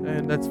Christian,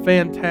 and that's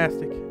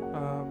fantastic.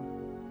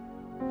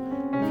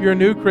 If you're a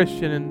new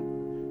Christian, and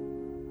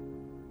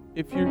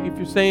if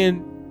you're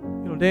saying,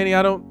 Danny,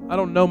 I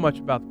don't know much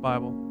about the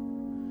Bible.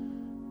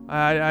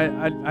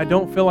 I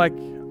don't feel like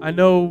I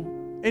know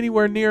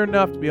anywhere near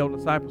enough to be able to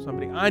disciple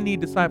somebody. I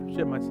need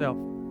discipleship myself.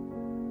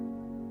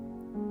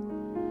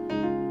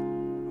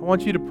 I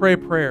want you to pray a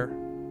prayer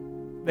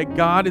that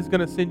God is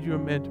going to send you a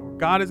mentor.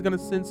 God is going to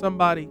send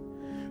somebody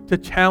to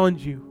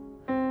challenge you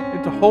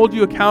and to hold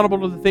you accountable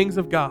to the things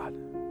of God.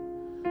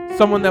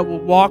 Someone that will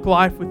walk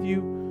life with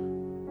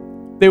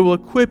you. They will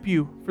equip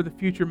you for the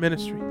future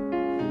ministry.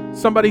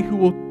 Somebody who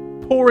will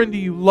pour into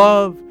you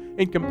love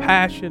and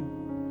compassion.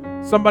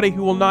 Somebody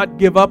who will not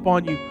give up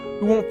on you,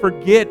 who won't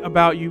forget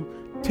about you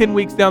 10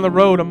 weeks down the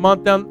road, a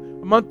month down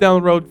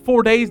the road,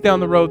 4 days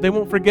down the road. They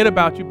won't forget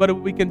about you, but it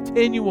will be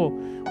continual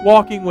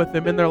walking with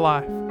them in their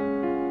life.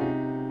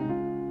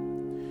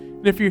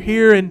 And if you're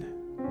here and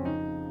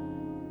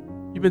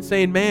you've been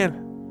saying,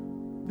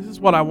 man, this is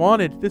what I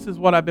wanted. This is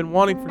what I've been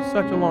wanting for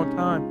such a long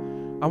time.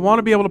 I want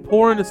to be able to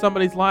pour into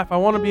somebody's life. I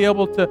want to be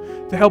able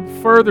to help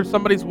further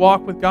somebody's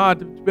walk with God,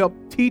 to be able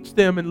to teach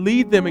them and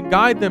lead them and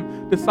guide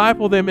them,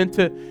 disciple them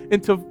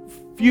into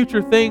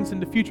future things,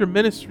 into future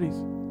ministries.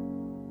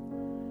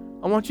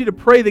 I want you to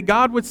pray that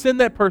God would send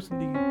that person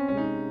to you.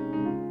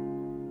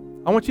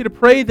 I want you to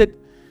pray that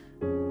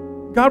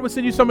God would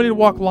send you somebody to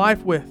walk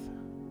life with.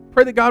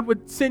 Pray that God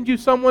would send you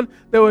someone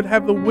that would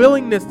have the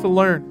willingness to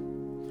learn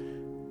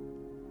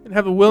and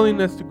have the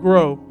willingness to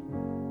grow,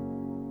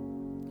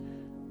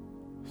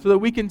 so that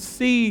we can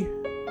see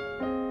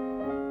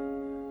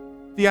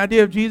the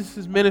idea of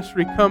Jesus'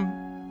 ministry come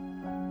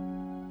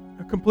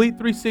a complete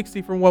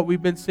 360 from what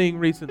we've been seeing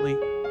recently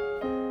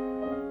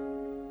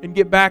and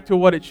get back to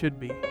what it should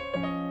be.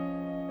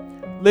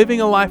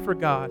 Living a life for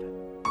God.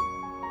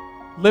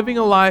 Living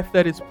a life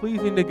that is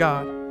pleasing to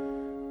God.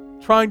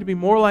 Trying to be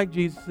more like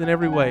Jesus in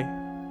every way.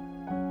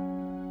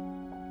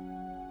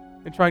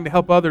 And trying to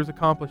help others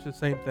accomplish the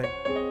same thing.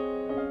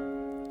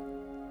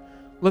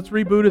 Let's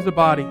reboot as a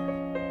body.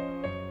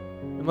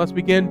 And let's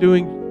begin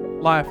doing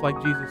life like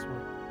Jesus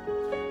would.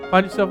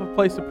 Find yourself a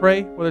place to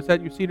pray, whether it's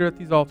at your seat or at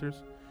these altars.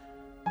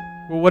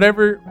 Or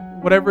whatever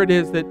it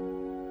is that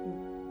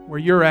where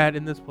you're at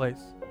in this place.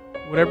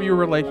 Whatever your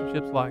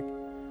relationship's like.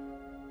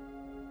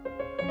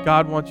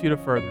 God wants you to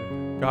further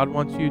it. God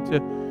wants you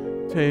to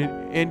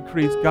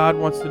increase. God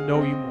wants to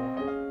know you more.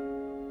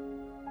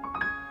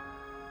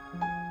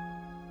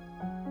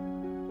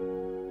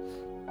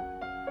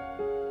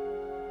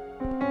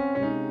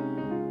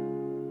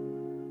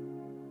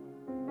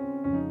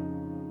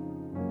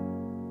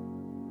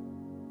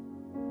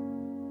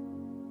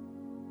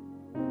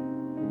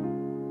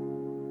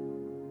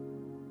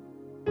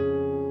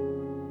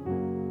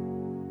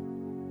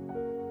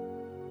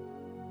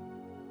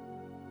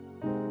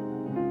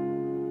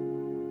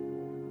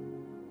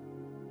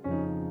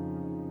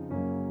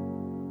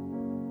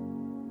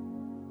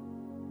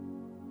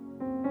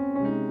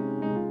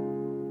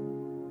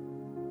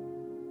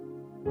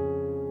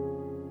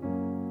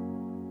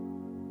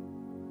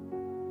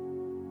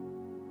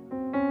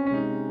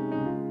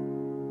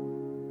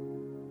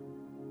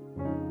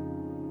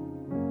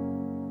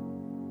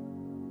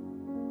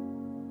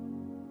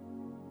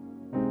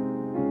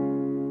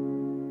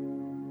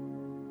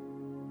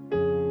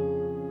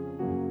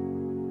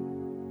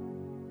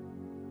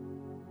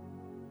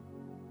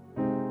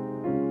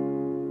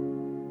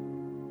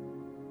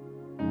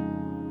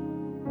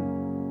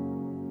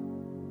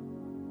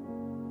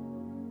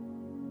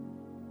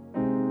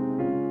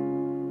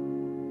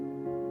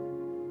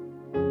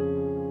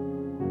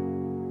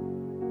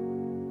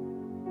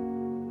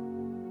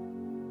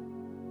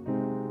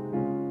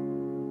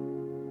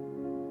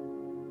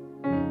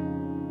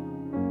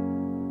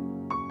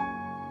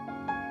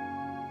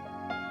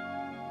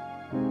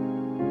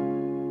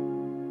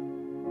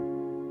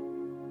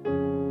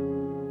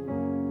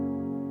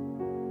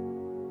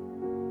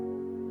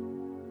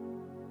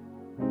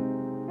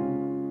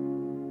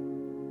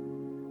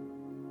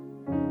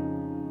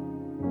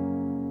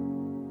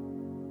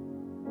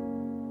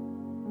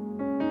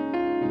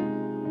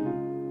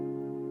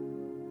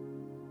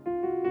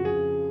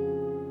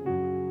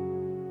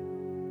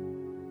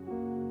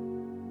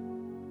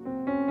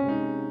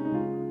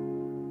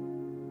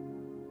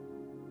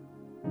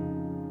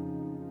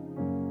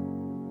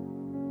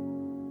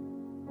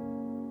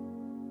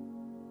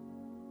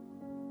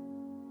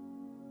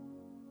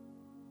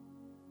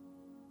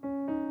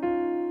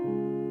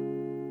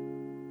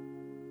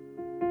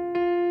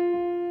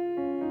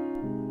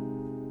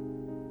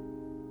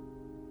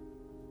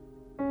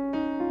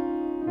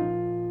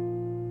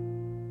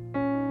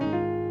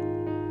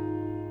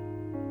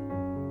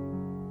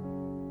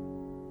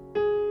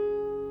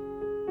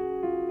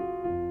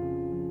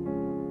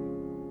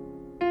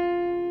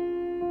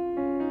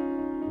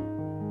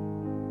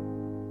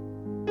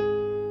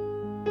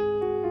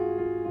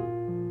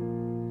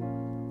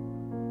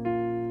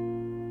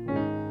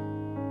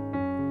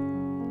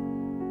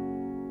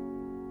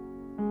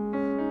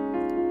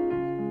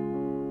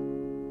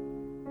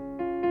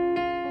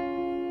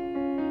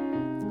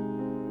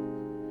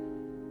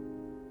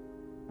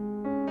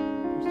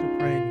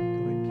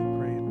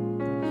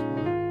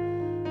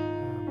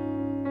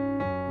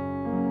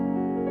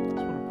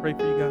 pray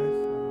for you guys.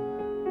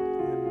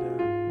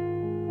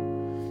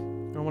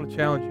 And I want to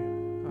challenge you.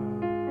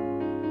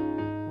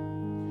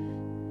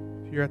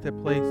 If you're at that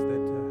place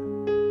that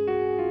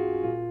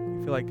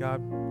you feel like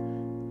God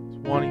is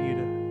wanting you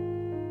to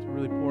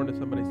really pour into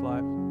somebody's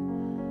life,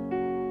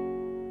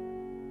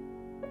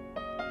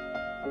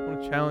 I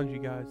want to challenge you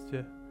guys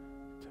to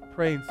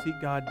pray and seek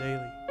God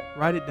daily.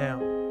 Write it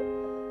down.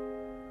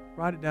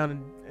 Write it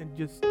down and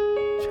just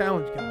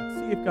challenge God.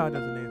 See if God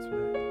doesn't answer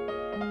that.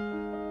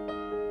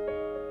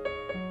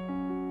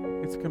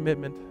 It's a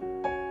commitment.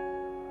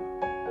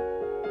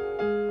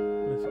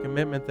 But it's a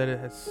commitment that it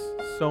has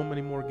so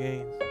many more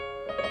gains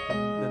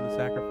than the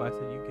sacrifice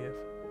that you give.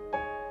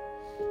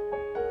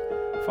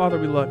 Father,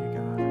 we love you,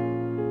 God.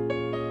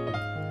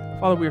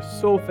 Father, we are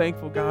so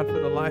thankful, God, for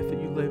the life that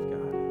you live,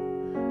 God.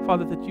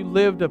 Father, that you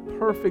lived a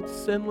perfect,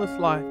 sinless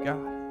life,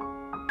 God.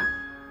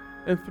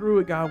 And through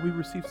it, God, we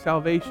receive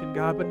salvation,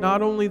 God. But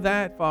not only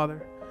that,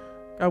 Father,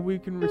 God, we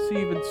can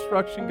receive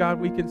instruction, God.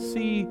 We can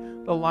see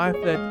the life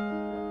that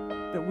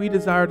we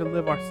desire to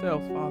live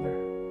ourselves, Father.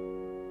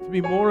 To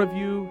be more of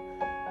you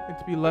and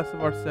to be less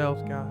of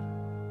ourselves, God.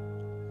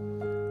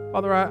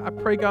 Father, I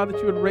pray, God, that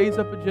you would raise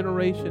up a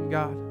generation,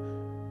 God.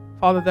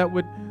 Father, that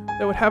would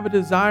have a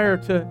desire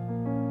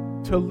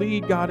to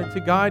lead, God, and to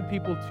guide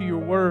people to your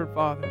word,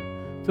 Father.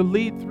 To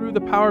lead through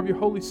the power of your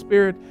Holy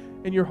Spirit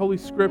and your Holy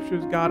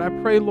Scriptures, God. I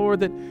pray, Lord,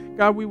 that,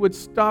 God, we would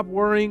stop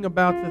worrying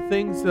about the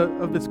things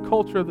of this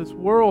culture, of this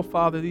world,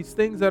 Father, these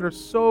things that are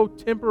so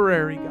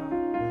temporary, God.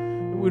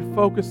 And we would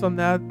focus on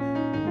that,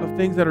 of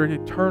things that are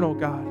eternal,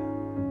 God.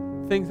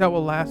 Things that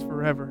will last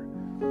forever.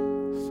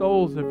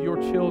 Souls of your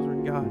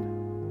children, God.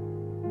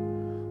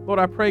 Lord,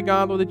 I pray,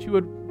 God, Lord, that you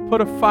would put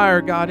a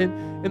fire, God,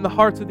 in the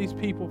hearts of these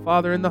people,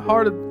 Father, in the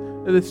heart of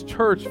this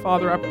church,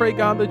 Father. I pray,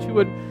 God, that you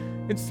would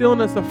instill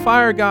in us a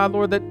fire, God,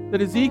 Lord,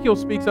 that Ezekiel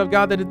speaks of,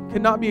 God, that it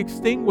cannot be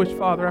extinguished,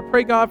 Father. I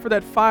pray, God, for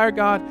that fire,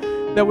 God,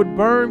 that would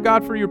burn,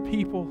 God, for your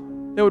people,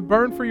 that would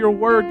burn for your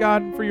word,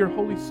 God, and for your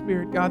Holy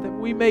Spirit, God, that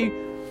we may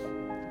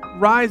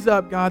rise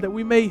up, God, that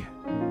we may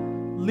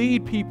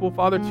lead people,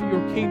 Father, to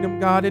your kingdom,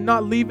 God, and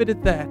not leave it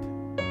at that.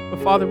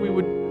 But, Father, we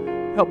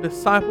would help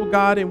disciple,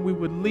 God, and we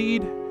would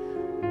lead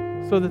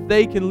so that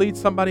they can lead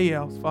somebody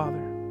else, Father.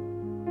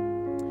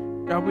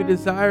 God, we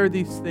desire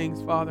these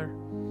things, Father.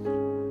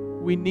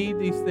 We need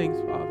these things,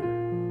 Father.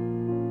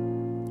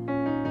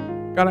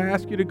 God, I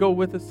ask you to go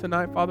with us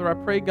tonight, Father. I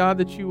pray, God,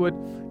 that you would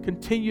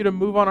continue to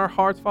move on our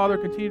hearts, Father,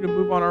 continue to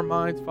move on our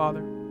minds,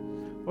 Father.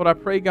 Lord, I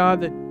pray,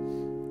 God, that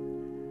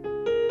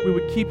we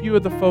would keep you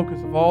at the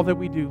focus of all that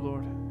we do,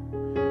 Lord.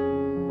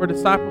 Where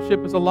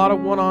discipleship is a lot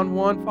of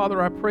one-on-one,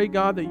 Father, I pray,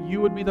 God, that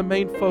you would be the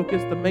main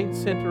focus, the main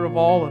center of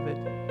all of it.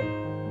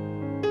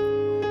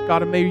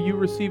 God, and may you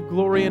receive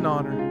glory and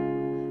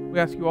honor. We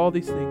ask you all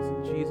these things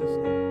in Jesus'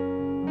 name.